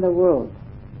there in the world,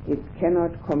 it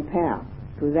cannot compare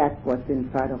to that what's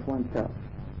inside of oneself.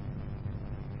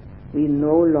 We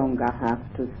no longer have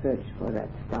to search for that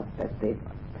stuff that they've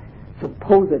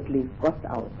supposedly got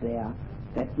out there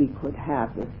that we could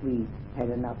have if we had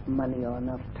enough money or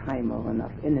enough time or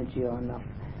enough energy or enough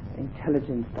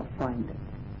intelligence to find it.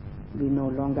 We no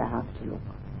longer have to look.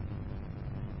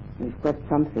 We've got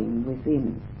something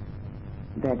within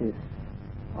that is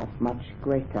of much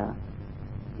greater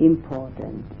import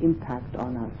and impact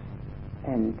on us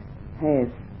and has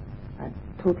a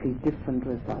totally different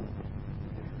result.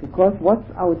 Because what's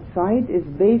outside is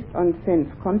based on sense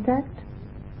contact,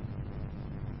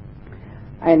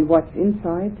 and what's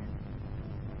inside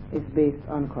is based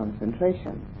on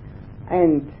concentration.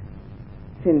 And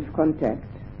sense contact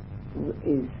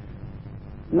is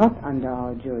not under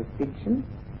our jurisdiction,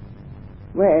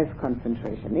 whereas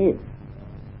concentration is.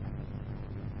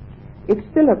 It's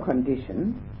still a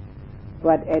condition,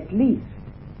 but at least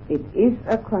it is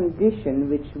a condition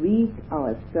which we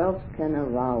ourselves can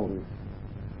arouse.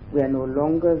 We are no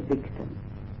longer victims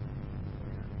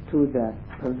to the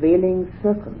prevailing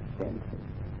circumstances,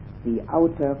 the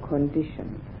outer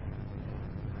conditions.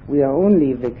 We are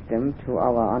only victim to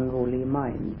our unruly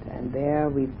mind, and there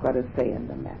we've got a say in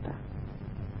the matter.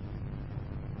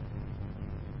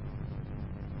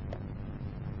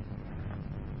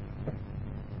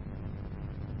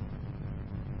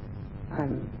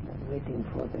 I'm waiting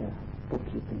for the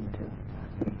bookkeeping to...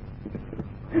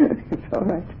 It's all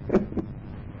right.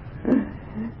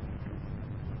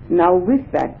 Now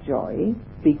with that joy,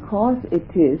 because it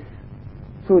is,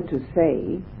 so to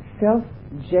say,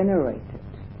 self-generated,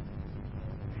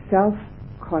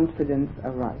 self-confidence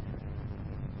arises.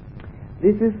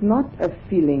 This is not a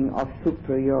feeling of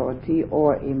superiority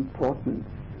or importance.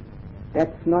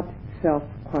 That's not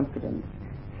self-confidence.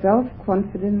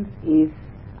 Self-confidence is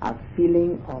a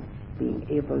feeling of being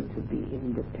able to be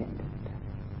independent.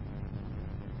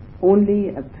 Only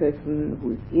a person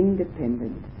who is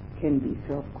independent can be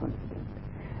self-confident.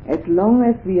 As long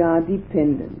as we are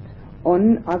dependent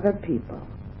on other people,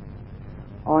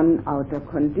 on outer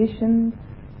conditions,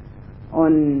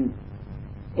 on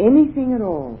anything at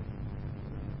all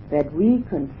that we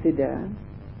consider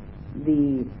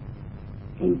the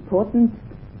important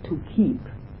to keep,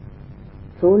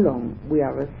 so long we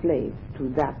are a slave to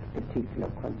that particular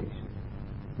condition,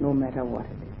 no matter what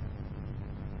it is.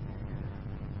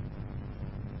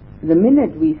 The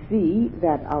minute we see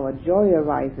that our joy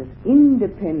arises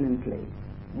independently,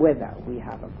 whether we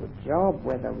have a good job,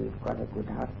 whether we've got a good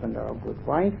husband or a good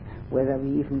wife, whether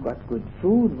we even got good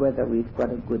food, whether we've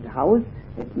got a good house,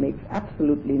 it makes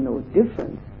absolutely no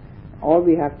difference. All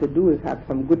we have to do is have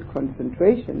some good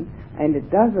concentration, and it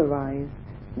does arise.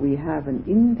 We have an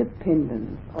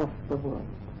independence of the world,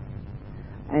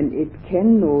 and it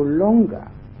can no longer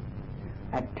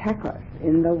attack us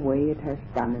in the way it has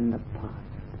done in the past.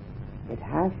 It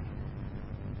has,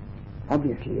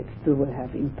 obviously it still will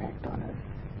have impact on us,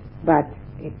 but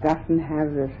it doesn't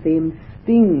have the same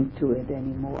sting to it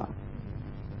anymore.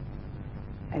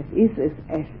 As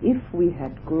if we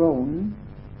had grown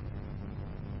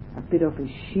a bit of a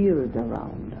shield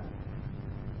around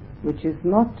us, which is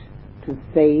not to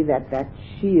say that that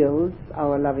shields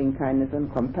our loving kindness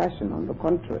and compassion. On the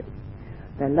contrary,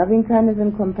 the loving kindness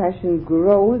and compassion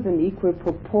grows in equal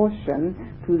proportion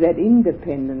to that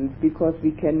independence, because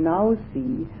we can now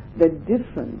see the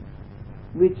difference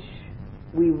which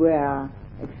we were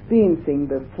experiencing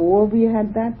before we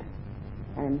had that,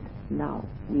 and now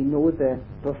we know the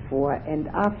before and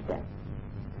after.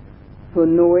 So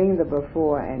knowing the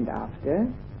before and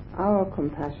after, our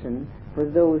compassion for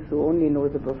those who only know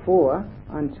the before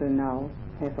until now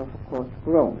has of course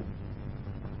grown.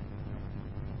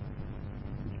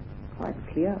 Quite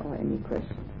clear, or any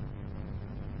questions?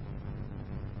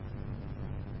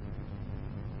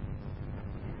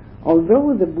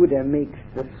 Although the Buddha makes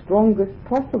the strongest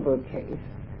possible case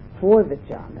for the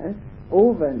jhanas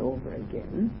over and over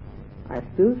again, I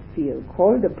still feel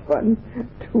called upon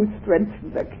to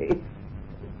strengthen the case.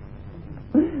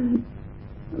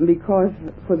 Because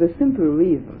for the simple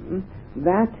reason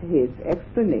that his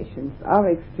explanations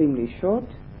are extremely short,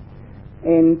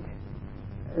 and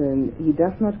he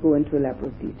does not go into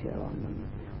elaborate detail on them.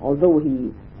 Although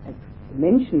he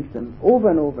mentions them over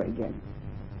and over again.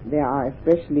 There are,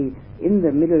 especially in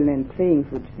the Middle Land sayings,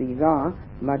 which these are,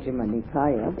 Majjhima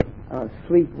Nikaya,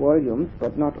 3 volumes,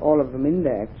 but not all of them in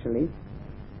there actually.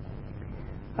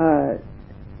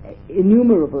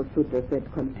 Innumerable suttas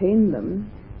that contain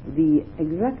them. The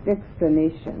exact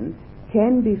explanation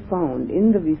can be found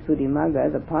in the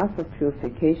Visuddhimagga, the path of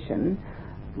purification,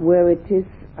 where it is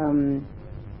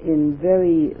in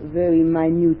very, very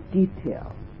minute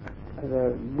detail.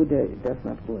 The Buddha does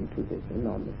not go into this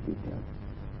enormous detail.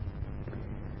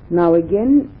 Now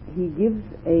again, he gives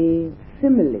a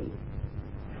simile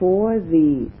for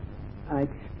the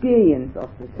experience of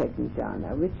the second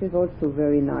jhana, which is also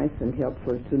very nice and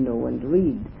helpful to know and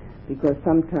read, because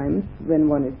sometimes when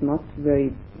one is not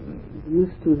very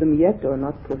used to them yet or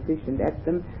not proficient at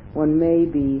them, one may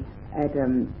be at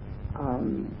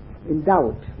in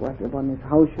doubt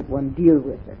how should one deal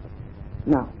with it.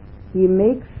 Now, he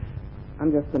makes,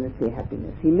 I'm just going to say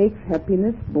happiness. He makes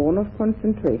happiness born of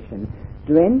concentration,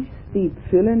 drench, steep,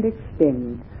 fill and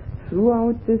extend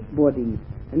throughout this body,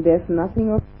 and there's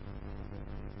nothing of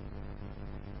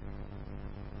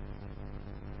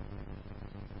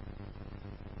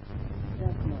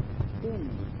does not spin.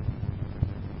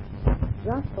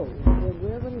 Therefore, there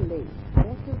were a lake,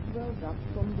 waters welled up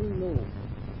from below,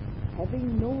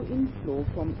 having no inflow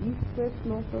from east, west,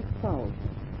 north or south,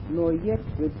 nor yet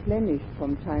replenished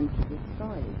from time to the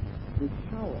sky with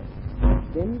showers.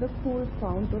 Then the cool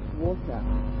fount of water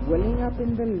welling up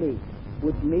in the lake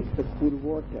would make the cool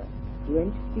water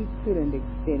drench, steep, fill and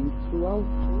extend throughout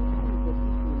all the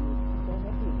for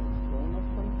happiness, born of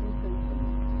concentration,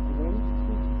 drench,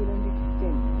 steep, fill and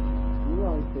extend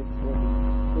throughout this body,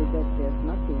 so that there's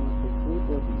nothing of this whole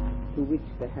body to which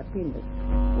the happiness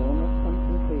born of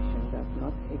concentration does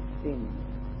not extend.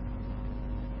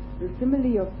 The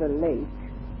simile of the lake,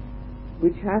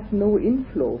 which has no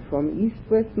inflow from east,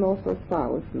 west, north or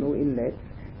south, no inlets,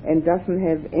 and doesn't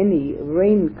have any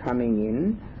rain coming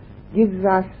in, gives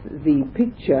us the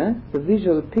picture, the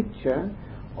visual picture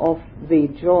of the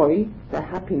joy, the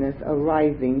happiness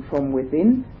arising from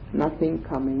within, nothing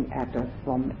coming at us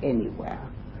from anywhere.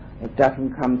 It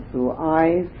doesn't come through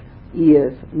eyes,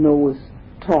 ears, nose,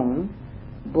 tongue,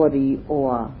 body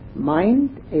or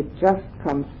mind. It just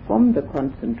comes from the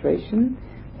concentration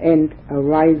and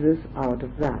arises out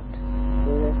of that.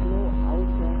 There is no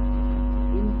outer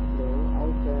inflow,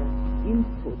 outer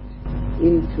input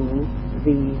into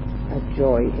the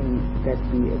joy that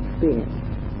we experience.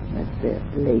 That's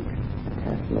the lake that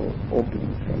has no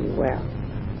openings anywhere.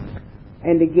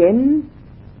 And again,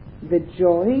 the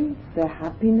joy, the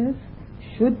happiness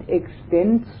should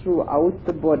extend throughout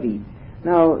the body.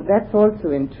 Now that's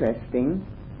also interesting,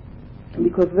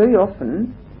 because very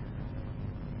often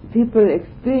people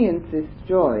experience this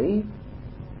joy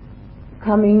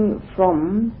coming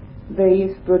from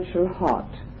the spiritual heart,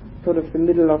 sort of the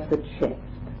middle of the chest,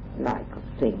 like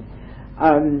a thing.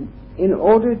 In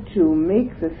order to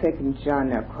make the second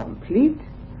jhana complete,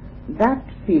 that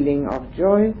feeling of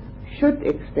joy should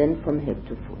extend from head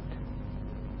to foot,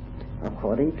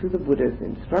 according to the Buddha's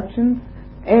instructions,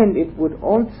 and it would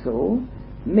also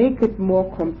make it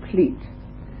more complete,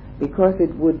 because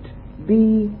it would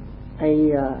be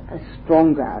a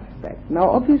stronger aspect. Now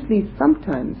obviously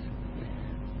sometimes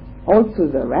also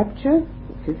the rapture,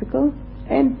 the physical,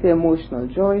 and the emotional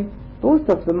joy, both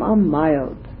of them are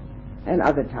mild, and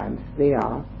other times they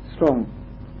are strong.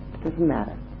 It doesn't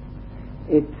matter.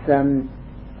 It's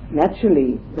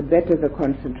naturally, the better the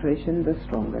concentration, the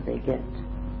stronger they get.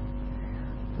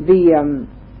 The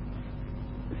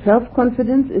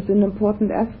self-confidence is an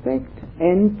important aspect,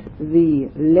 and the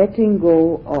letting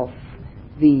go of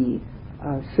the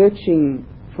searching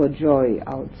for joy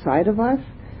outside of us.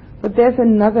 But there's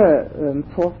another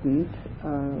important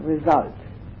result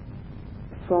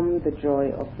from the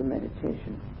joy of the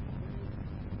meditation.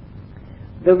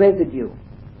 The residue.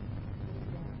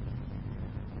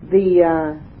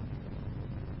 The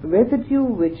residue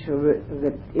which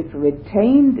is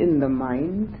retained in the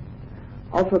mind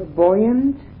of a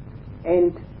buoyant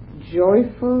and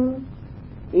joyful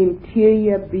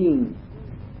interior being.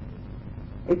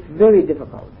 It's very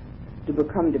difficult to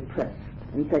become depressed.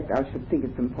 In fact, I should think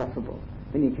it's impossible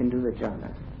when you can do the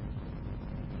jhanas.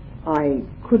 I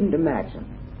couldn't imagine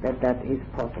that that is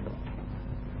possible.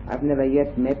 I've never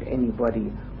yet met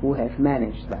anybody who has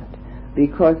managed that,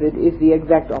 because it is the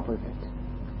exact opposite.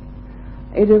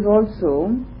 It is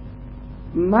also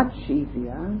much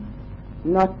easier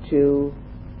not to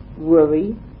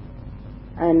worry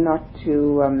and not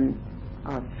to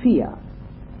fear.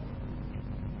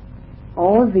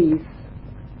 All these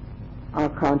are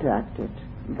counteracted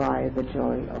by the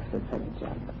joy of the second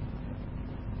jhana.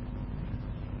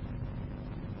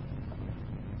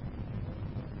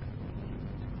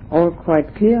 All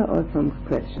quite clear, or some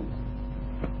questions?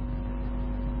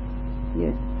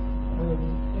 Yes.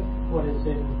 If one is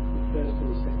in the first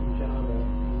or the second jhana,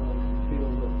 one can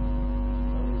feel that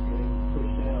one is getting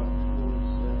pushed out towards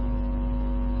just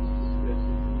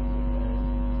discursive thinking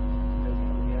and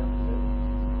coming out of it.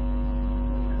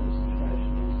 And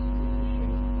concentration is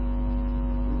diminishing.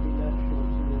 It would be natural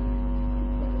to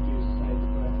try to do say the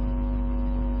breath,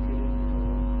 get in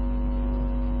or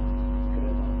go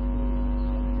back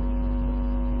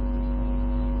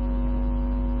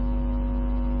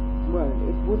Well,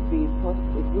 it would be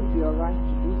all right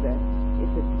to do that if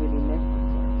it's really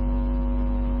necessary.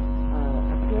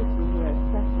 A person who has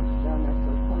practiced jhana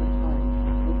for some time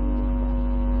wouldn't need that.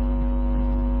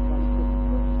 One could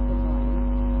push the mind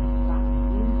back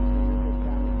into the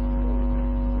jhana state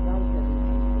without having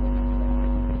any.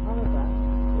 However,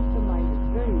 if the mind is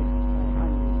very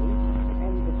unruly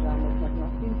and the jhanas have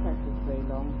not been practiced very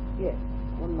long, yes,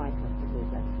 one might have to go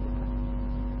back to it.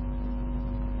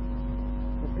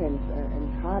 Depends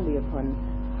entirely upon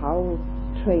how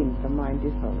trained the mind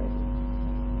is already.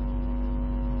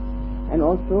 And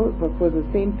also, for the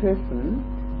same person,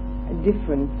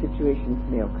 different situations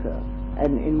may occur.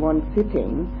 And in one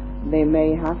sitting, they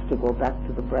may have to go back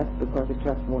to the breath because it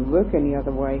just won't work any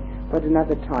other way. But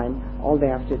another time, all they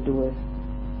have to do is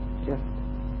just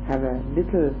have a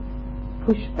little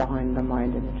push behind the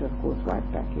mind and it just goes right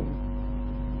back in.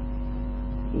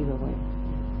 Either way.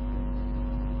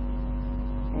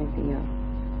 Anything else?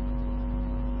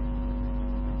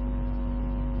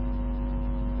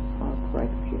 Oh, quite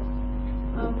clear.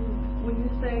 When you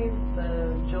say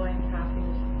the joy and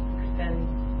happiness extend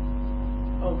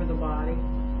over the body,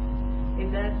 is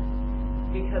that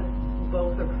because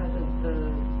both are present,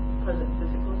 the pleasant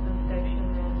physical sensation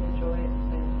and the joy at the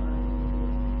same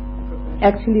time?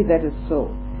 Actually, that is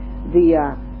so. The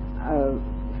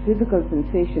physical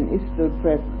sensation is still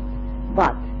present,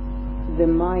 but the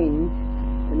mind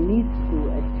needs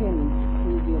to attend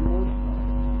to the emotional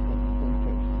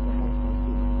sensation, the emotional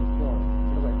feeling, the joy.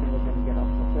 Otherwise, we're going to get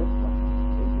off the first one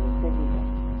into the second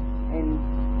one. And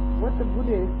what the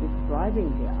Buddha is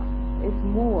describing here is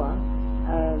more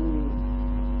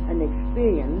an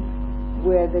experience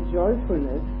where the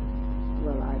joyfulness,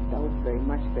 well, I doubt very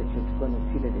much that you're going to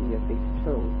feel it in your big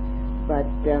toe, but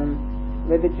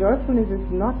where the joyfulness is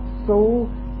not so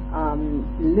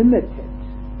limited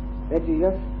that you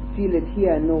just feel it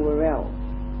here and nowhere else.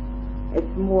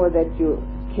 It's more that you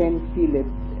can feel it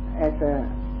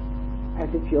as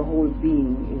if your whole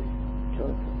being is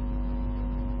joyful.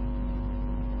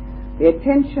 The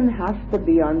attention has to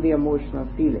be on the emotional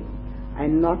feeling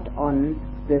and not on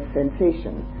the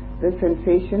sensation. The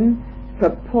sensation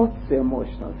supports the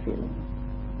emotional feeling,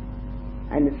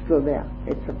 and it's still there.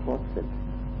 It supports it.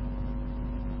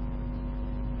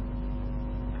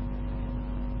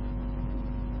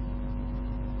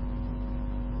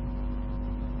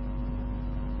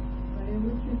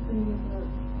 What you're saying about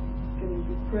getting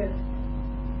depressed,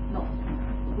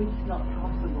 which is not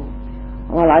possible.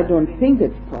 Well, I don't think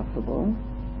it's possible.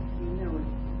 You know it.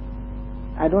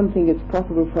 I don't think it's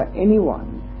possible for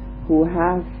anyone who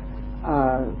has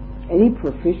any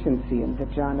proficiency in the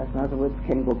jhanas, in other words,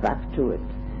 can go back to it,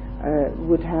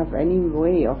 would have any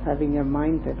way of having a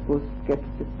mind that gets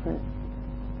depressed.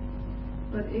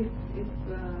 But if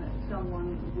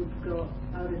someone would go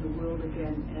out in the world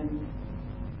again and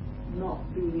not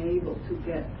being able to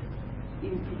get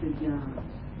into the jhana.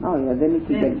 Oh yeah, then it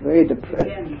can get very depressed.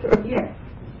 Yes.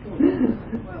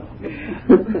 Well.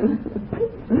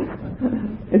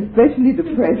 Especially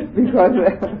depressed because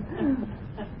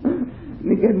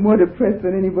they get more depressed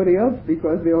than anybody else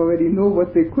because they already know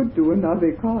what they could do and now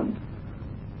they can't.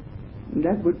 And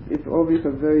it's always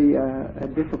a very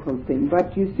difficult thing.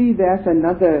 But you see, there's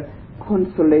another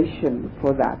consolation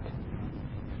for that.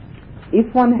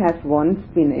 If one has once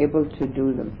been able to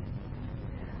do them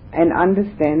and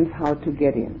understands how to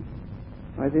get in,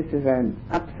 well, this is an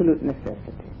absolute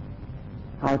necessity,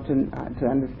 how to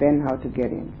understand how to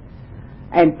get in,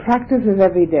 and practices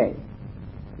every day,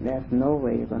 there's no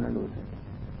way you're going to lose it.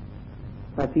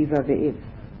 But these are the ifs.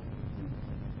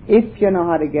 If you know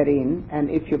how to get in and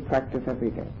if you practice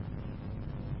every day,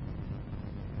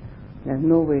 there's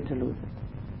no way to lose it.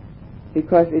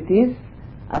 Because it is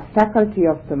a faculty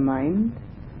of the mind,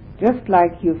 just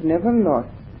like you've never lost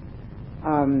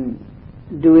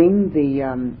doing the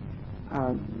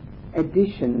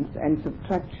additions and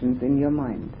subtractions in your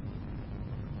mind.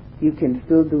 You can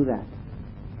still do that.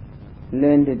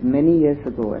 Learned it many years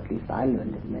ago, at least I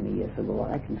learned it many years ago.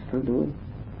 I can still do it.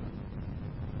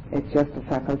 It's just a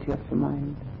faculty of the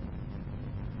mind.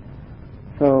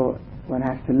 So one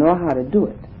has to know how to do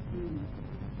it.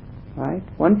 right?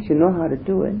 Once you know how to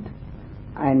do it,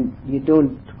 and you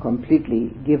don't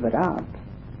completely give it up,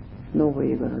 no way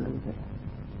you're going to lose it.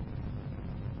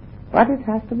 But it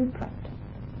has to be practiced.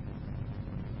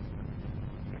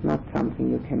 It's not something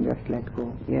you can just let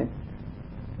go. Yes?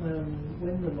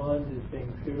 When the mind is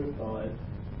being purified,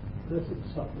 does it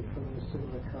suffer from the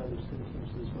similar kind of symptoms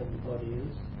as when the body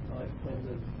is? Like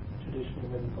traditionally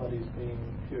when the body is being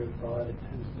purified, it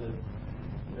tends to,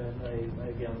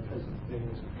 maybe unpleasant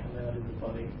feelings that come out in the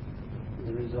body as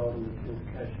a result of the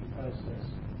purification process.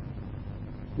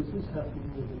 Does this happen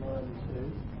with the mind too?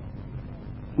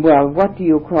 Well, what do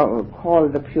you call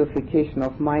the purification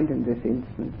of mind in this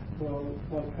instance? Well,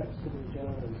 like perhaps in the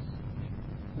jhanas.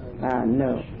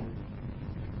 No.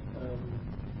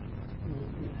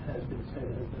 It has been said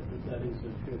that is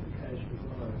a purification of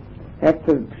mind. That's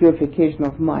the purification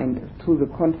of mind through the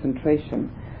concentration.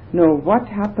 No, what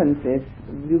happens is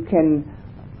you can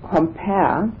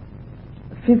compare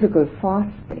physical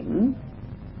fasting,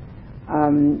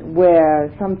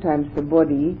 where sometimes the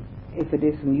body, if it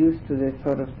isn't used to this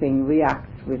sort of thing,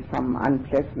 reacts with some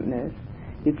unpleasantness.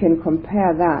 You can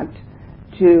compare that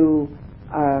to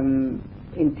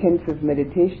intensive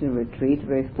meditation retreat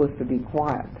where it's supposed to be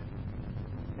quiet.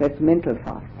 That's mental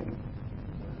fasting.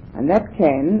 And that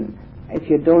can, if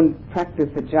you don't practice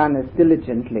the jhanas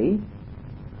diligently,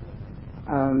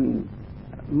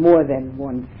 more than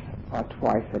once or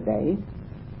twice a day,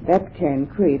 that can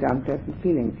create unpleasant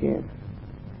feelings, yes.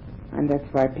 And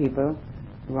that's why people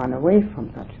run away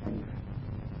from such things.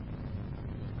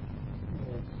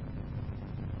 Yes.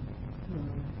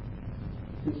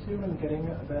 You see what I'm getting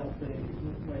at about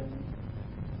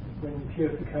when the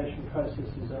purification process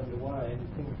is underway and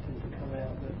things tend to come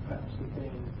out that perhaps have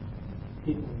been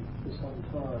hidden for some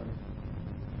time.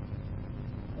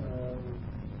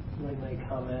 When they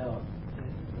come out,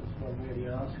 that's what I'm really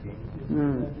asking.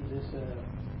 Is this a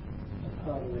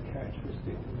part of the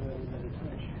characteristic of early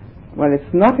meditation? Well,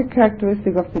 it's not a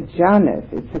characteristic of the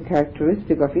jhanas, it's a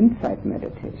characteristic of insight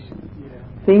meditation.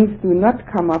 Yeah. Things do not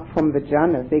come up from the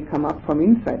jhanas, they come up from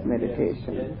insight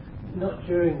meditation. Yes. Not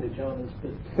during the jhanas,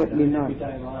 but certainly in not.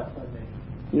 everyday life, I mean.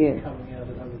 Yes. Coming out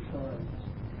at other times.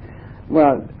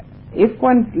 Well, if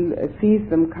one sees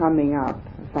them coming up,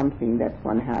 something that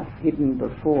one has hidden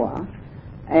before,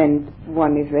 and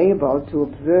one is able to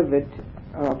observe it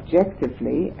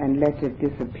objectively and let it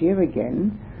disappear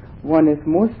again, one is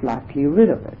most likely rid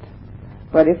of it.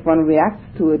 But if one reacts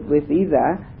to it with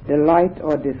either delight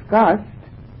or disgust,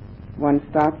 one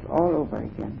starts all over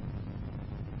again.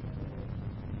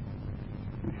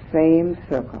 Same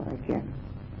circle again.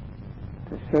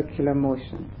 The circular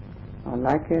motion. I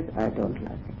like it, I don't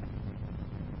like it.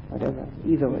 Whatever,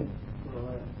 either way.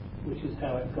 Right. Which is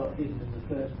how it got hidden in the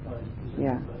first place.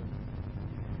 Yeah.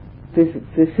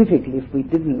 Specifically, if we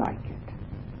didn't like it.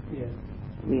 Yeah.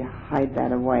 We hide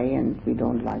that away and we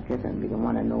don't like it and we don't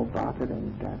want to know about it,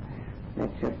 and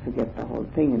let's just forget the whole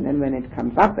thing. And then when it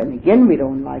comes up and again we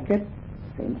don't like it,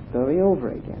 same story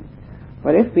over again.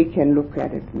 But if we can look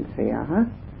at it and say,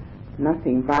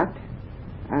 nothing but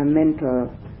a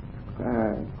mental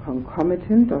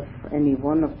concomitant of any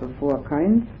one of the four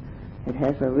kinds, it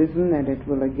has arisen and it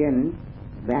will again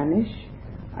vanish,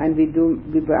 and we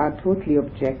are totally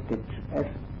objective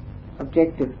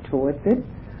towards it,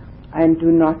 and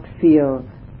do not feel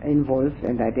involved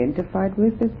and identified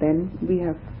with it, then we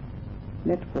have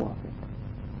let go of it.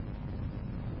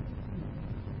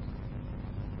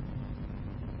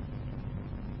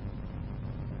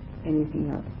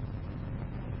 Anything else?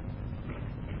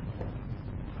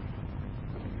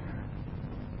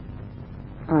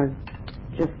 I'll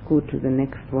just go to the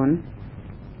next one.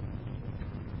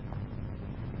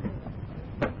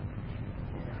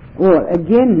 Well,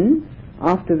 again,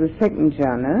 after the second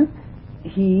jhana,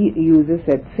 he uses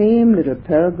that same little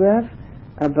paragraph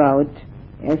about,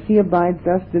 as he abides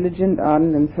thus diligent,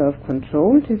 ardent and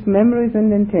self-controlled, his memories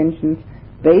and intentions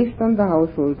based on the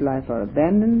household life are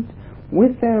abandoned.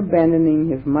 With their abandoning,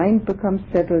 his mind becomes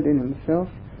settled in himself,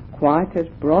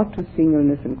 quieted, brought to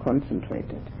singleness and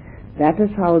concentrated. That is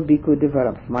how a bhikkhu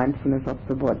develops mindfulness of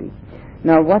the body.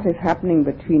 Now, what is happening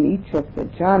between each of the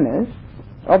jhanas?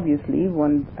 Obviously,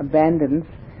 one abandons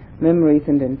memories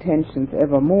and intentions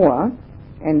ever more,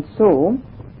 and so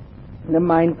the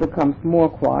mind becomes more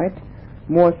quiet,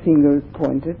 more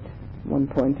single-pointed,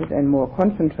 one-pointed, and more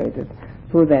concentrated,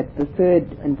 so that the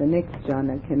third and the next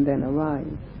jhana can then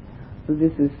arise. So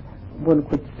this is, one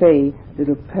could say, the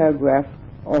little paragraph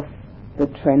of the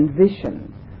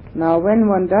transition. Now, when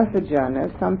one does a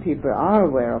jhana, some people are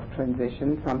aware of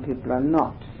transition, some people are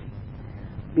not.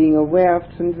 Being aware of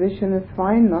transition is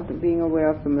fine, not being aware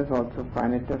of them is also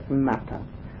fine, it doesn't matter.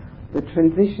 The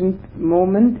transition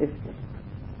moment is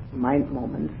just mind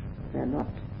moments. They're not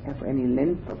of any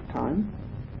length of time.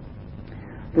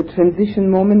 The transition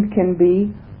moment can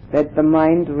be that the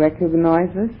mind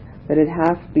recognizes that it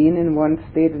has been in one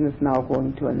state and is now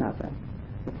going to another.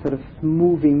 It's sort of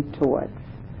moving towards.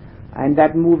 And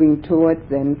that moving towards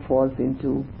then falls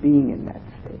into being in that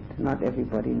state. Not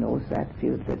everybody knows that,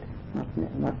 feels it,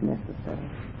 not necessary.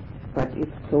 But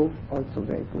it's so also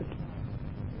very good.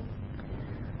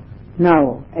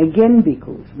 Now, again,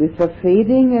 bhikkhus, with the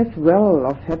fading as well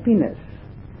of happiness,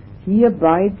 he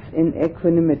abides in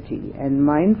equanimity and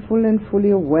mindful and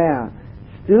fully aware,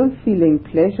 still feeling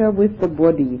pleasure with the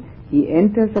body, he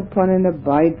enters upon and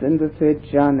abides in the third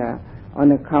jhana,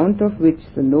 on account of which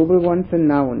the noble ones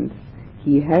announce,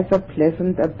 he has a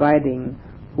pleasant abiding,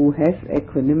 who has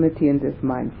equanimity and is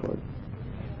mindful.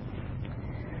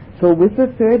 So with the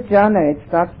third jhana, it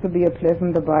starts to be a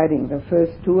pleasant abiding. The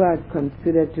first two are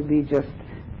considered to be just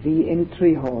the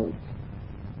entry halls.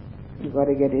 You've got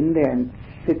to get in there and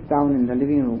sit down in the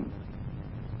living room.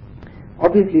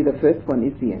 Obviously the first one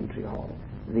is the entry hall,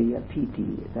 the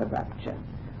piti, the rapture.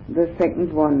 The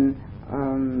second one,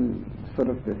 sort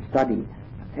of the study.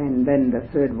 And then the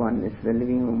third one is the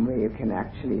living room, where you can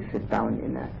actually sit down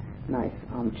in a nice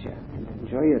armchair and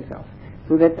enjoy yourself.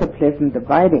 So that's a pleasant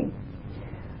abiding.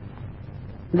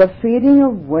 The fading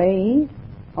away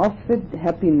of the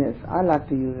happiness, I like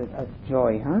to use it as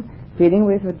joy, fading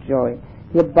away with joy.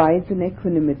 He abides in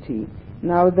equanimity.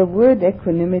 Now the word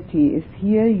equanimity is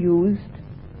here used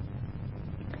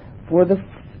for the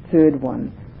third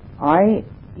one. I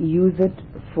use it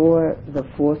for the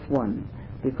fourth one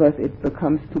because it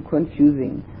becomes too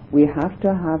confusing. We have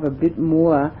to have a bit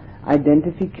more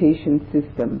identification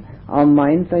system. Our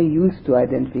minds are used to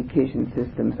identification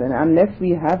systems, and unless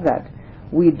we have that,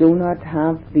 we do not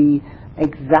have the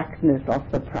exactness of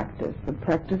the practice. The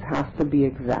practice has to be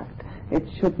exact. It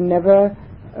should never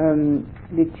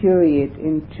deteriorate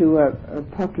into a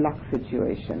potluck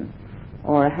situation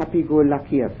or a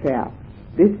happy-go-lucky affair.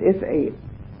 This is a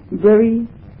very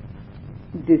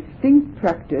distinct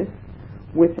practice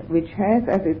which has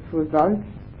as its results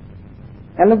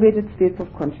elevated states of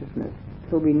consciousness.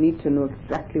 So we need to know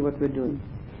exactly what we're doing,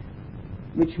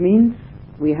 which means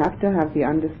we have to have the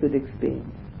understood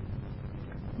experience.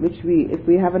 If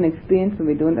we have an experience and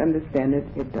we don't understand it,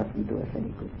 it doesn't do us any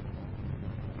good.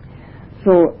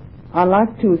 So I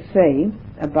like to say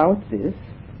about this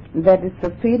that it's a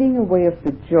fading away of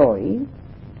the joy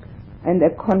and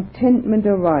a contentment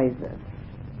arises.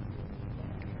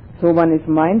 So one is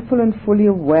mindful and fully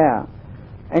aware,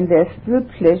 and there's still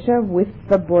pleasure with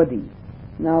the body.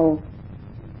 Now,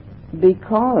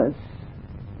 because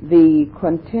the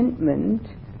contentment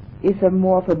is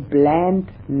more of a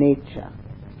bland nature,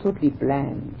 totally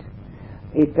bland.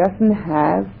 It doesn't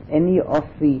have any of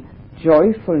the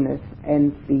joyfulness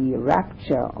and the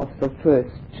rapture of the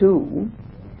first two.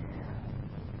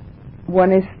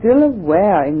 One is still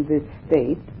aware in this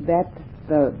state that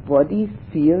the body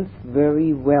feels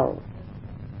very well,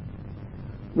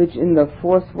 which in the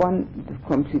fourth one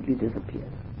completely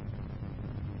disappears.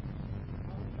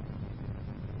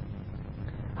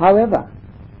 However,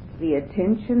 the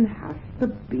attention has to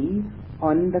be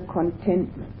on the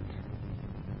contentment.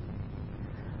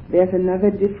 There's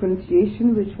another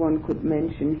differentiation which one could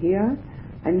mention here,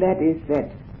 and that is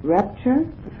that rapture,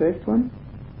 the first one,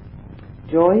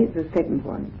 joy, the second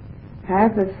one,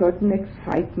 have a certain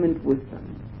excitement with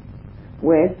them,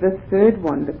 whereas the third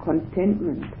one, the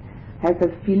contentment, has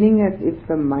a feeling as if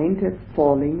the mind has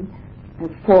fallen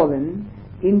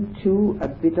into a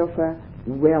bit of a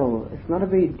well. It's not a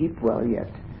very deep well yet,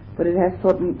 but it has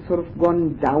sort of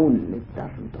gone down. It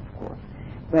doesn't, of course,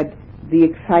 but the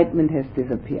excitement has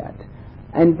disappeared.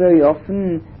 And very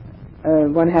often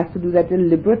one has to do that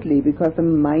deliberately because the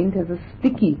mind has a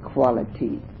sticky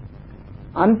quality.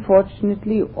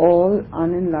 Unfortunately, all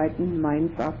unenlightened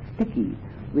minds are sticky,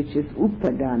 which is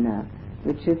upadana,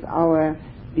 which is our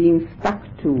being stuck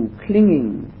to,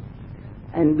 clinging.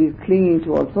 And we're clinging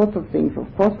to all sorts of things.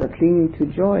 Of course, we're clinging to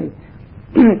joy,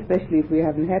 especially if we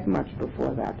haven't had much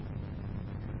before that.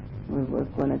 We're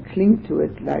going to cling to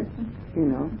it like,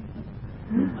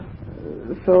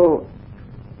 So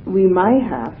we might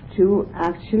have to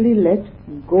actually let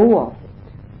go of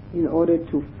it in order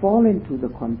to fall into the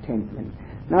contentment.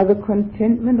 Now the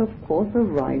contentment, of course,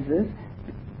 arises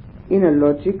in a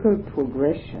logical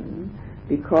progression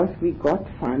because we got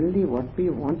finally what we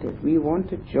wanted. We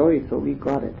wanted joy, so we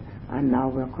got it, and now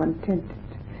we're contented.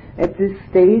 At this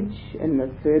stage, in the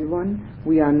third one,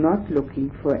 we are not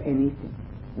looking for anything.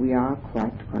 We are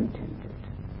quite contented.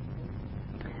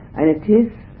 And it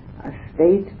is a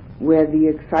state where the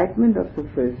excitement of the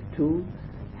first two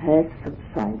has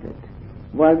subsided.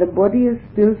 While the body is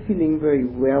still feeling very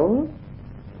well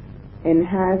and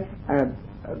has a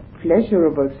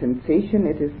pleasurable sensation,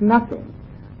 it is nothing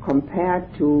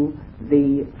compared to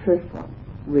the first one,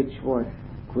 which was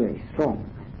very strong.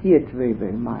 Here it's very,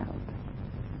 very mild.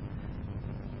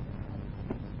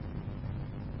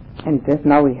 And just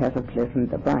now he has a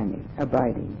pleasant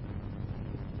abiding.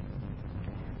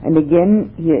 And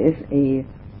again, here is a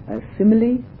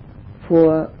simile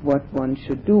for what one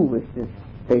should do with this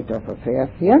state of affairs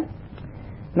here.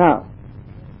 Now,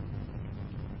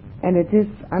 and it is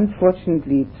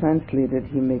unfortunately translated,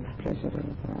 he makes pleasure.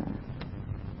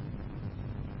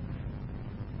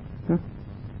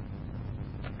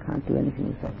 Can't do anything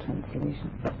with that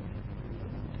translation.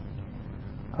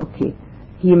 Okay.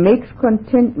 He makes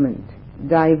contentment,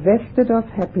 divested of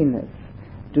happiness,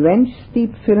 drench,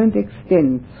 steep, fill and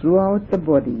extend throughout the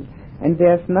body, and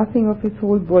there is nothing of his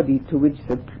whole body to which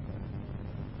the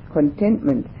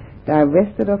contentment,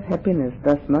 divested of happiness,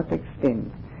 does not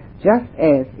extend. Just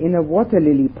as in a water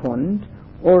lily pond,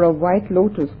 or a white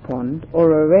lotus pond,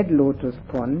 or a red lotus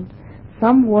pond,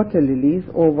 some water lilies,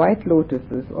 or white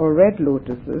lotuses, or red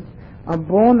lotuses, are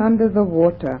born under the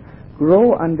water,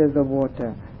 grow under the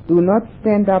water, do not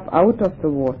stand up out of the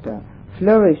water,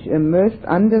 flourish immersed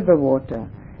under the water,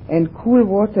 and cool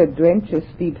water drenches,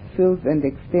 steeps, fills, and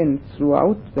extends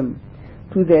throughout them,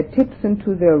 to their tips and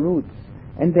to their roots,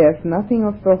 and there is nothing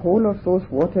of the whole of those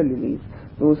water lilies,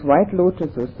 those white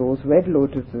lotuses, those red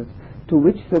lotuses, to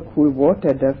which the cool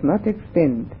water does not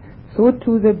extend. So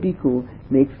too the bhikkhu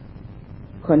makes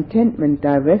contentment,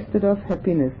 divested of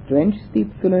happiness, drench,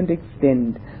 steep, fill, and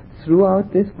extend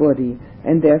throughout this body,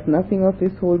 and there is nothing of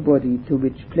his whole body to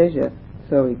which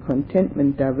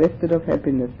contentment, divested of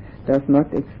happiness, does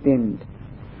not extend.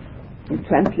 The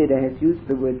translator has used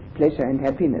the words pleasure and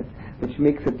happiness, which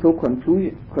makes it so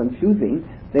confusing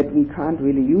that we can't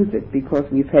really use it, because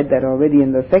we've had that already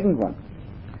in the second one.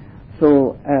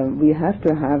 So we have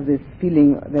to have this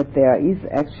feeling that there is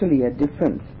actually a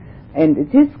difference, and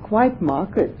it is quite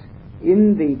marked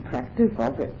in the practice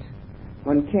of it.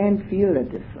 One can feel a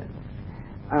difference.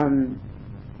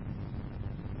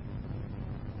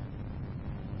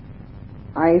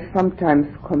 I sometimes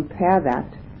compare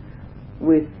that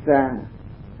with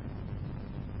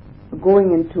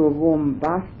going into a warm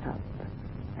bathtub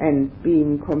and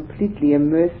being completely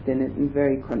immersed in it and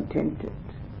very contented,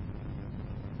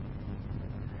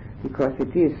 because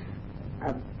it is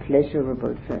a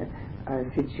pleasurable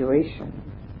situation.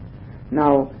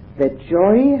 Now, the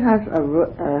joy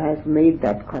has made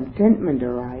that contentment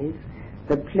arise.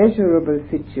 The pleasurable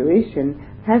situation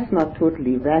has not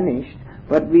totally vanished,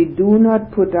 but we do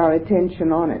not put our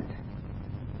attention on it.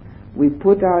 We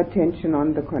put our attention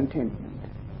on the contentment.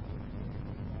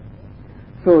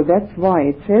 So that's why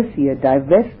it says here,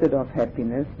 divested of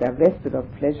happiness, divested of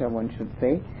pleasure, one should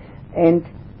say, and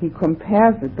he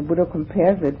compares it, the Buddha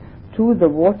compares it to the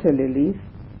water lilies,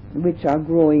 which are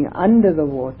growing under the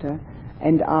water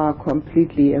and are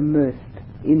completely immersed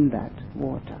in that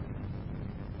water.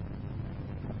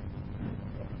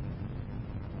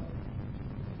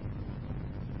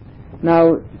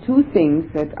 Now, two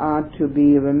things that are to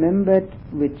be remembered,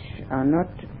 which are not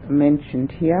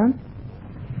mentioned here,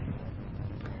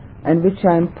 and which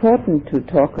are important to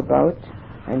talk about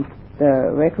and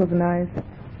recognize: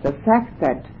 the fact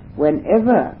that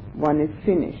whenever one is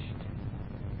finished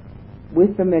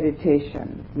with the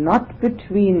meditation, not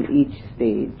between each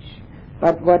stage,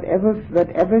 but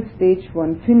whatever stage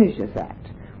one finishes at,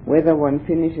 whether one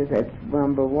finishes at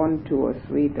number 1, 2, or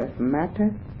 3, doesn't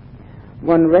matter,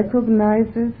 one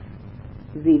recognizes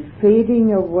the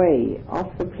fading away of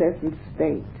the pleasant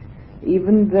state,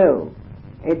 even though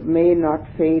it may not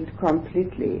fade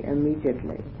completely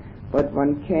immediately, but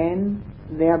one can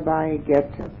thereby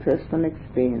get a personal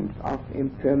experience of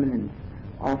impermanence,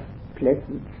 of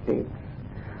pleasant states.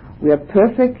 We are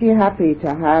perfectly happy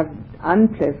to have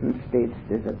unpleasant states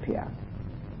disappear.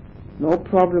 No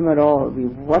problem at all. We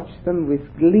watch them with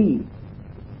glee.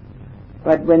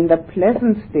 But when the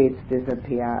pleasant states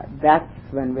disappear, that's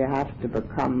when we have to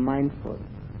become mindful.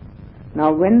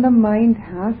 Now, when the mind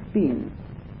has been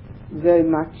very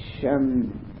much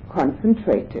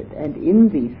concentrated and in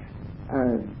these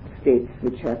states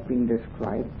which have been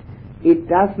described, it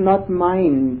does not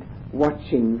mind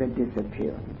watching the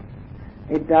disappearance.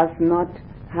 It does not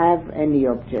have any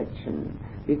objection,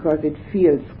 because it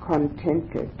feels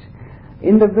contented.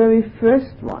 In the very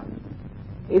first one,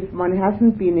 if one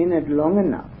hasn't been in it long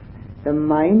enough, the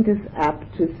mind is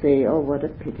apt to say, oh, what a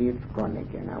pity, it's gone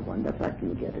again. I wonder if I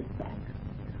can get it back.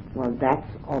 Well, that's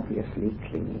obviously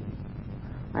clinging.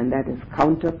 and that is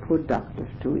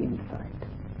counterproductive to insight.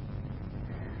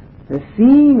 The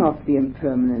seeing of the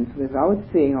impermanence without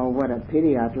saying, oh, what a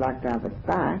pity, I'd like to have it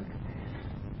back,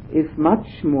 is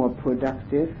much more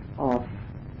productive of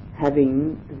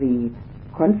having the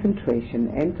concentration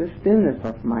and the stillness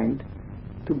of mind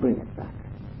to bring it back.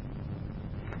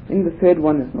 And the third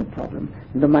one is no problem.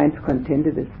 The mind's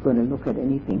contented, it's going to look at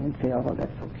anything and say, oh,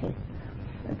 that's okay.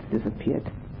 That's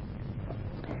disappeared.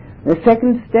 The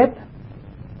second step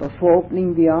before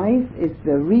opening the eyes is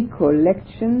the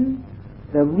recollection,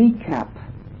 the recap.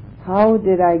 How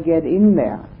did I get in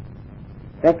there?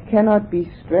 That cannot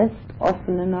be stressed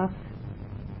often enough.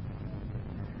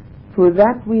 For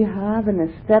that we have an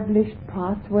established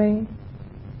pathway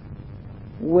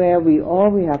where all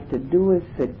we have to do is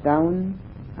sit down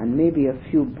and maybe a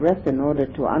few breaths in order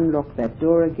to unlock that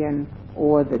door again,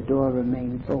 or the door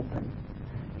remains open.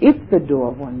 If the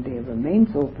door one day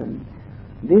remains open,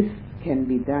 this can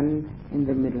be done in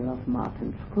the middle of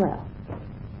Martin Square.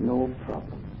 No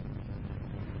problem.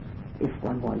 If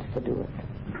one wants to do it.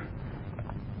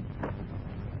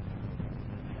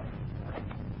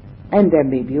 And there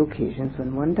may be occasions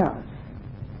when one does.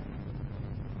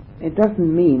 It doesn't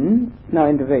mean, now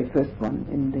in the very first one,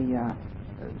 in the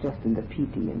just in the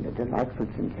piti, in the delightful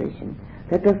sensation,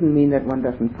 that doesn't mean that one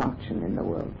doesn't function in the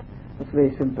world. It's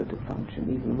very simple to function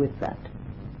even with that.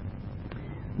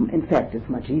 In fact, it's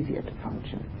much easier to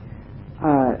function.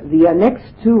 The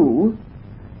next two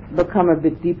become a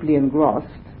bit deeply engrossed,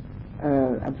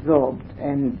 absorbed,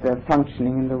 and the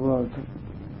functioning in the world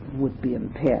would be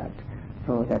impaired.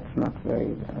 So that's not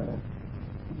very,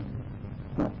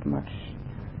 not much,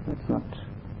 that's not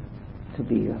to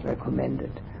be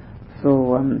recommended.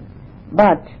 So,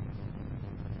 but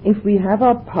if we have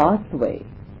our pathway,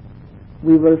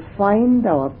 we will find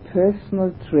our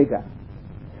personal trigger.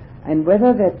 And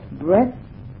whether that's breath,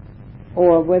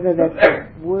 or whether that's a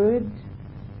word,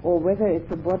 or whether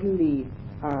it's a bodily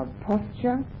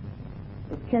posture,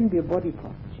 it can be a body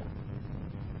posture,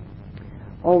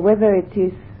 or whether it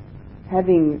is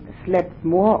having slept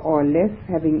more or less,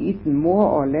 having eaten more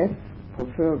or less,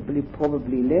 preferably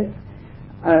probably less,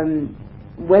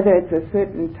 whether it's a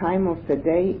certain time of the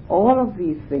day, all of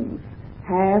these things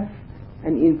have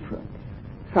an influence.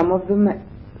 Some of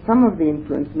the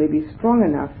influence may be strong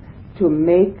enough to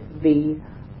make the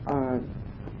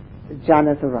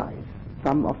jhanas arise.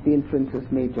 Some of the influences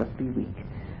may just be weak.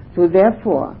 So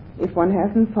therefore, if one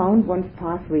hasn't found one's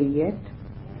pathway yet,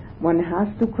 one has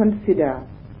to consider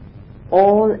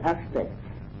all aspects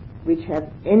which have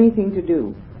anything to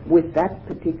do with that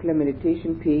particular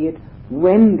meditation period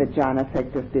when the jhana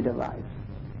factors did arise.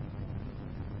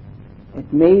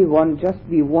 It may just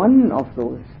be one of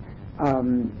those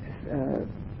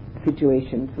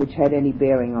situations which had any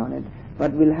bearing on it,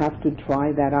 but we'll have to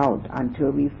try that out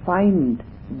until we find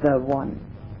the one.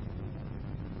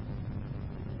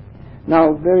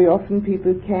 Now, very often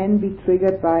people can be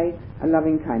triggered by a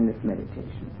loving-kindness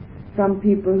meditation. Some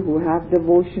people who have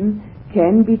devotion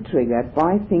can be triggered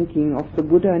by thinking of the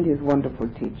Buddha and his wonderful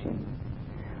teaching.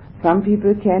 Some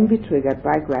people can be triggered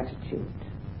by gratitude.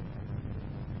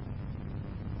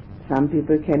 Some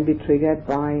people can be triggered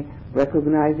by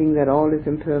recognizing that all is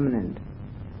impermanent.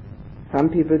 Some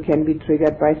people can be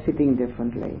triggered by sitting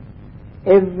differently.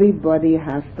 Everybody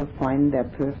has to find their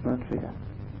personal trigger.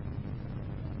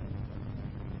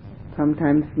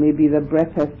 Sometimes maybe the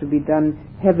breath has to be done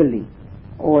heavily,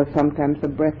 or sometimes the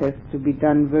breath has to be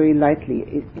done very lightly.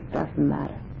 It doesn't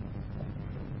matter.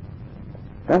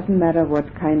 Doesn't matter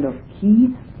what kind of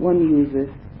key one uses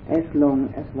as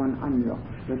long as one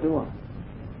unlocks the door.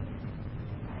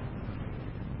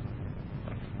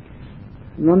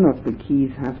 None of the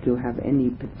keys have to have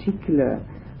any particular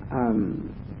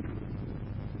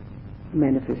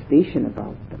manifestation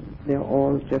about them. They're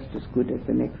all just as good as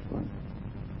the next one.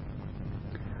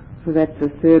 So that's the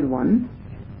third one.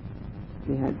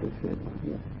 We had the third one,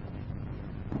 yes.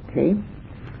 Okay.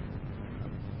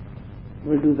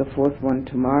 We'll do the fourth one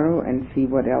tomorrow and see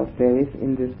what else there is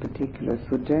in this particular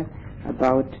sutta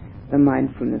about the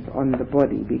mindfulness on the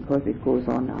body, because it goes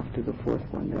on after the fourth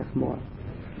one. There's more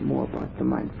about the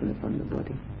mindfulness on the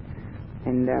body.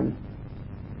 And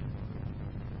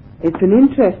it's an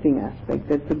interesting aspect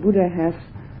that the Buddha has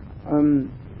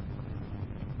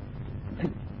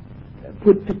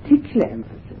put particular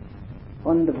emphasis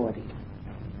on the body.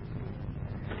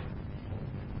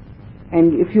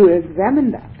 And if you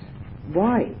examine that,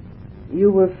 why,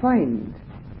 you will find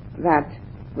that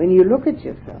when you look at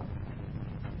yourself,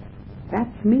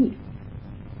 that's me.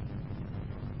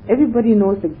 Everybody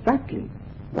knows exactly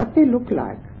what they look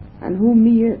like and who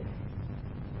me is.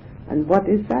 And what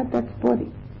is that? That's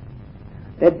body.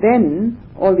 that then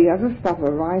all the other stuff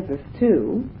arises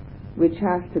too, which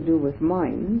has to do with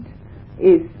mind,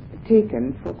 is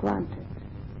taken for granted.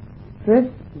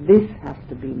 First, this has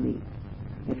to be me.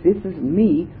 If this is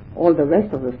me, all the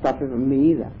rest of the stuff isn't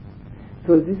me either.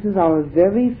 So this is our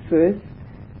very first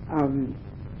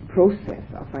process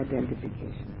of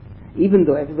identification. Even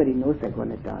though everybody knows they're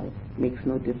going to die, makes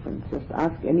no difference. Just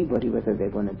ask anybody whether they're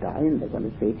going to die, and they're going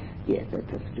to say, yes,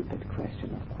 that's a stupid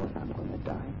question, of course I'm going to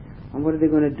die. And what are they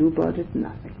going to do about it?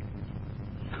 Nothing.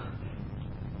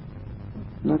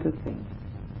 Not a thing.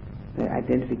 The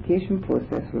identification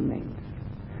process remains.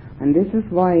 And this is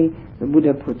why the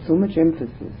Buddha put so much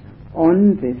emphasis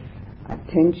on this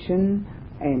attention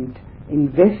and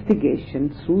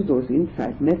investigation through those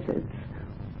insight methods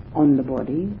on the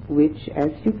body, which, as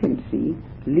you can see,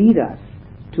 lead us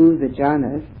to the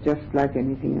jhanas just like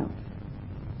anything else,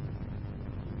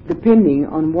 depending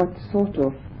on what sort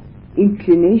of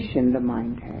inclination the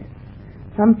mind has.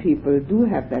 Some people do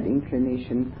have that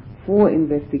inclination for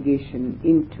investigation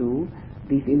into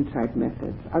these insight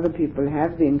methods. Other people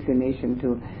have the inclination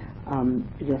to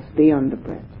just stay on the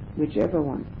breath. Whichever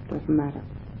one, doesn't matter.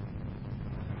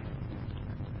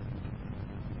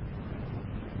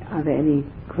 Are there any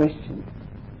questions?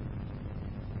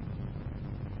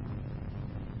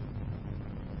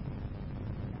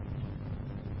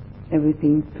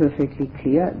 Everything perfectly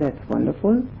clear? That's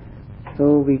wonderful.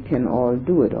 So we can all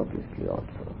do it, obviously,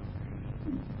 also.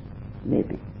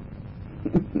 Maybe.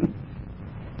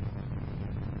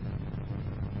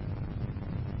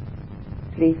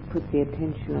 Please put the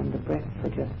attention on the breath for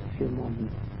just a few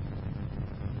moments.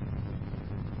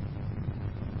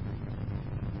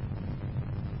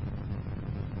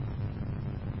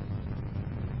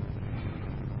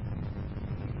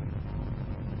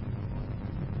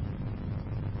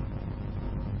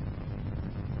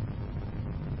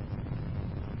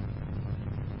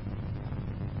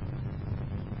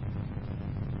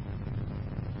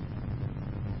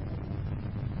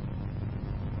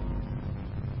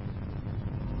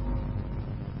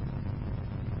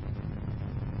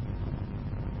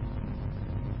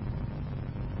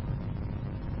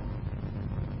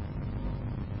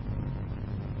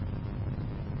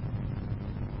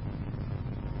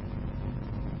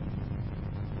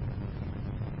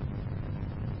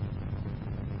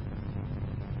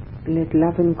 Let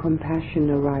love and compassion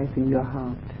arise in your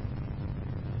heart.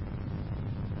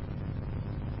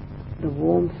 The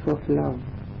warmth of love,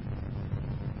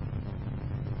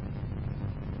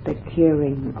 the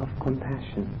caring of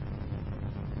compassion.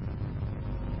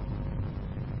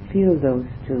 Feel those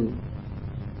two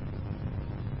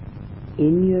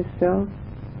in yourself,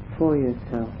 for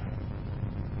yourself.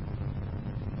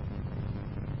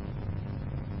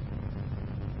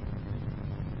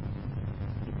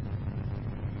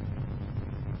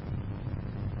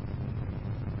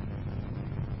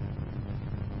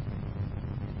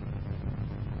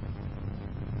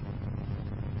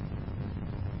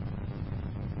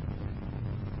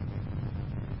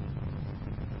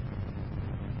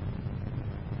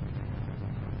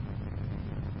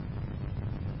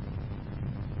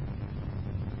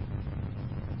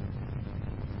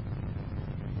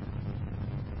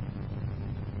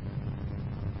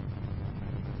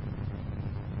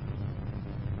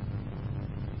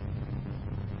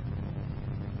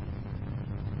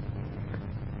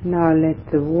 Now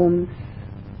let the warmth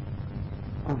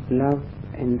of love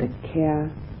and the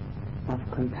care of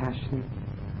compassion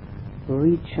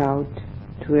reach out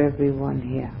to everyone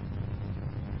here.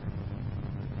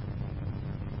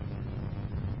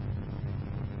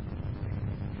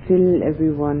 Fill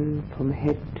everyone from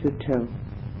head to toe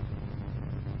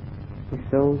with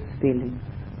those feelings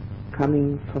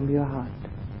coming from your heart.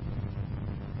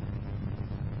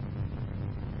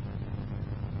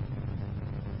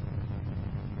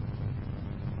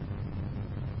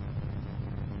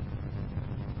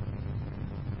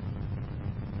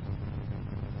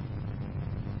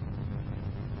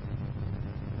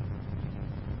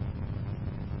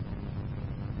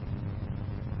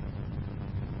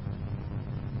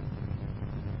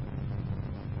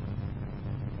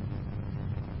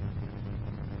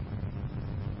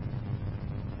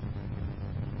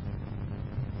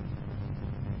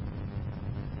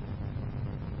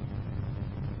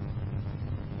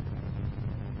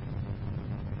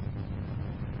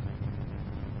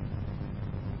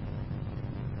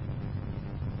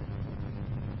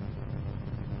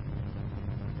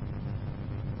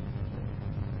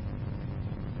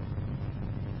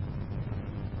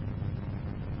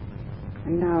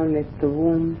 And now let the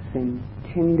warmth and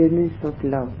tenderness of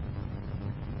love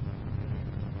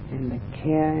and the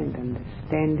care and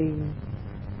understanding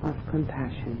of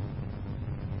compassion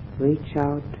reach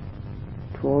out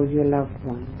to all your loved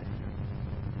ones.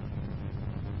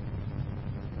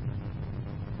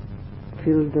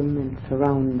 Fill them and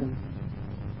surround them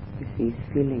with these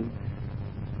feelings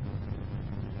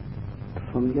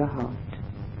from your heart.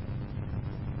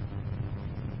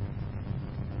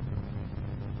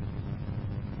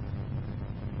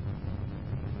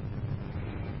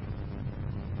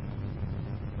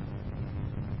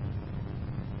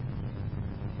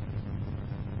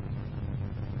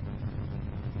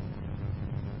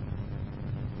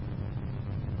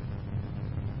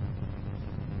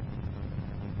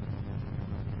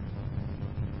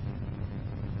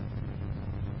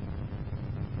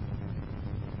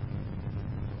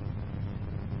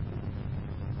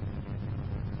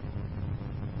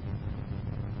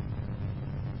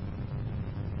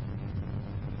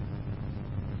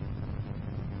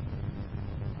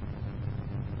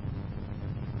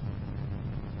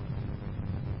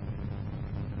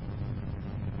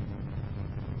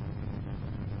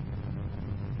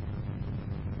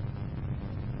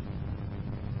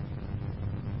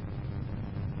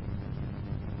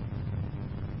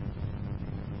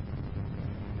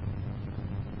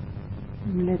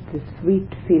 Let the sweet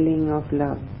feeling of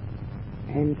love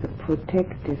and the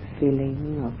protective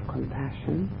feeling of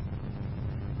compassion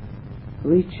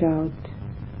reach out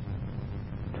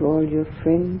to all your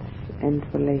friends and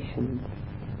relations.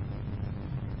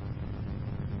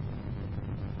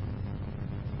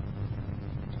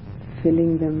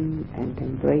 Filling them and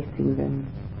embracing them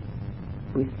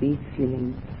with these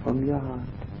feelings from your heart.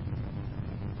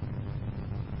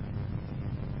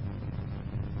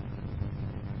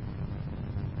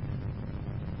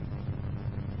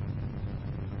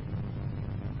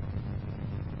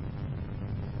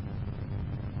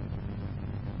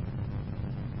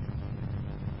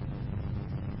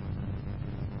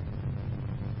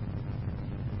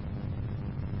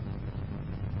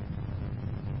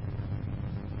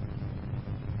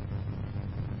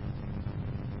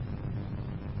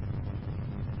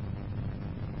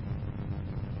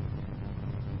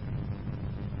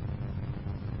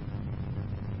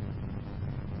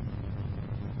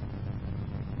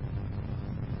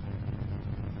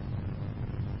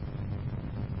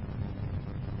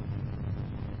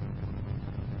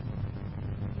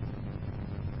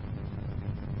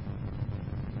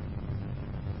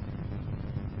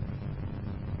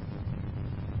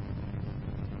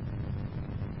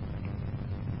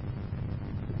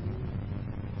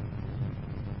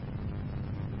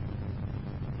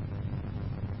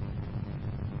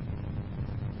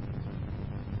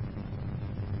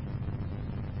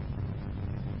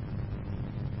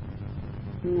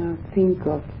 Now think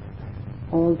of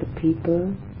all the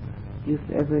people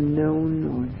you've ever known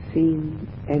or seen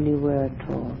anywhere at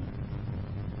all.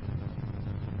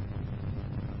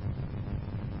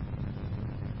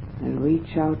 And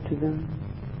reach out to them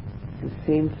with the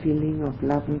same feeling of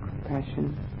love and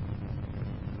compassion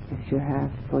as you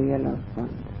have for your loved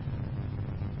ones.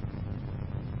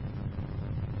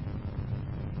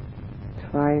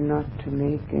 Try not to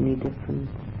make any difference.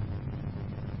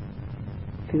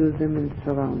 Fill them and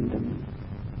surround them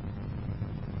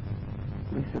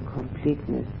with a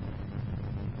completeness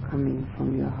coming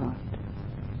from your heart.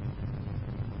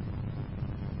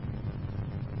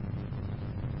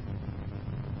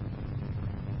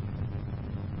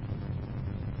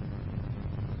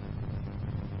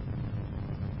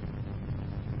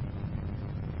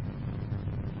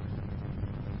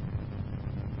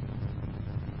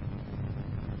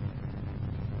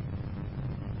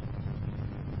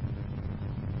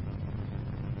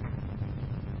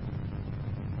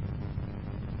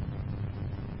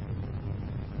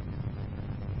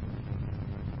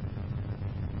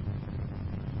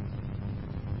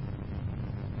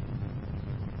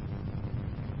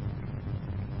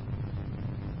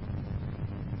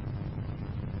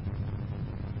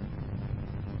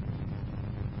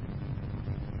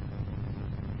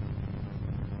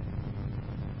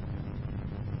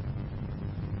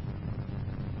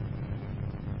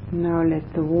 Now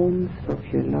let the warmth of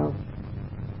your love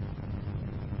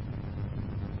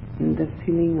and the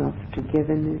feeling of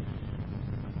togetherness,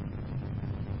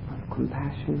 of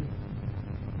compassion,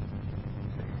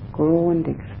 grow and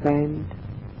expand.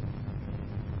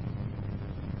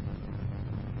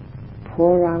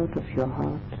 Pour out of your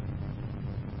heart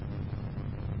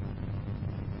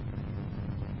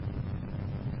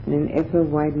in an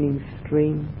ever-widening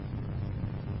stream.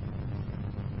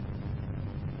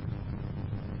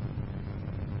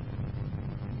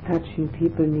 Touching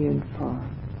people near and far.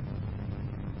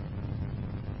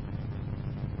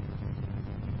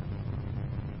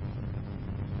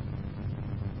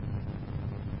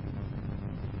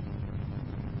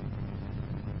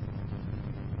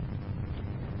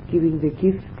 giving the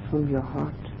gift from your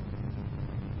heart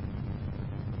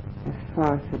as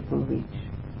far as it will reach.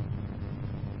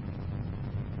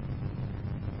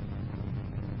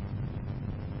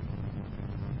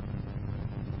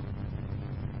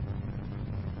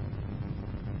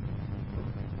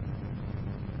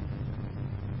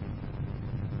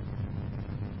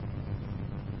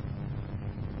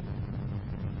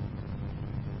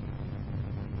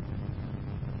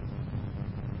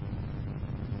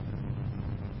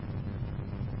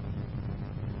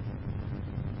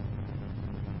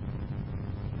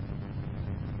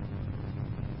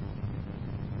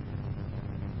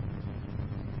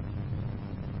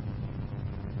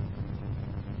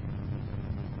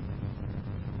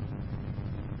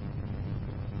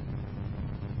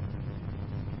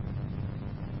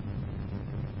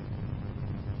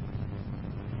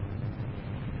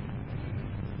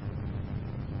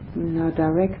 Now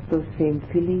direct those same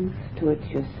feelings towards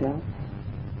yourself.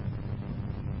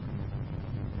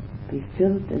 Be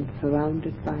filled and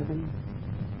surrounded by them.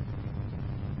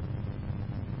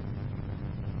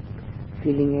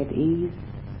 Feeling at ease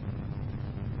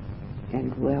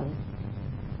and well.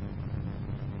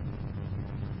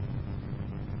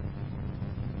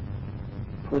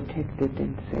 Protected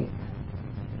and safe.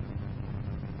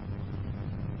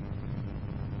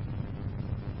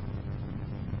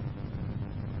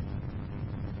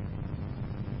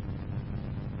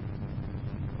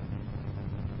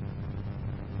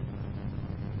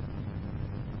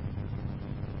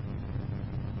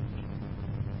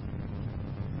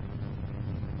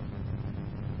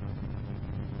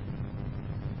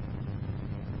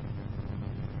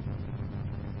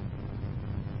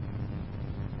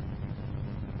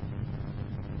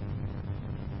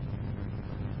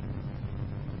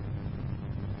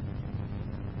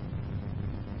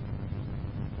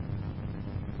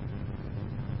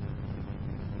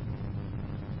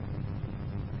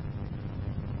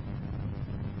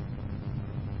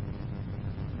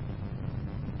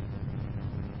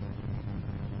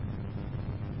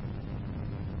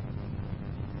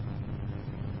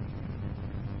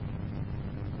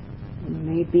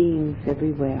 May beings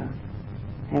everywhere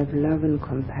have love and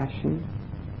compassion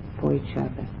for each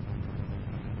other.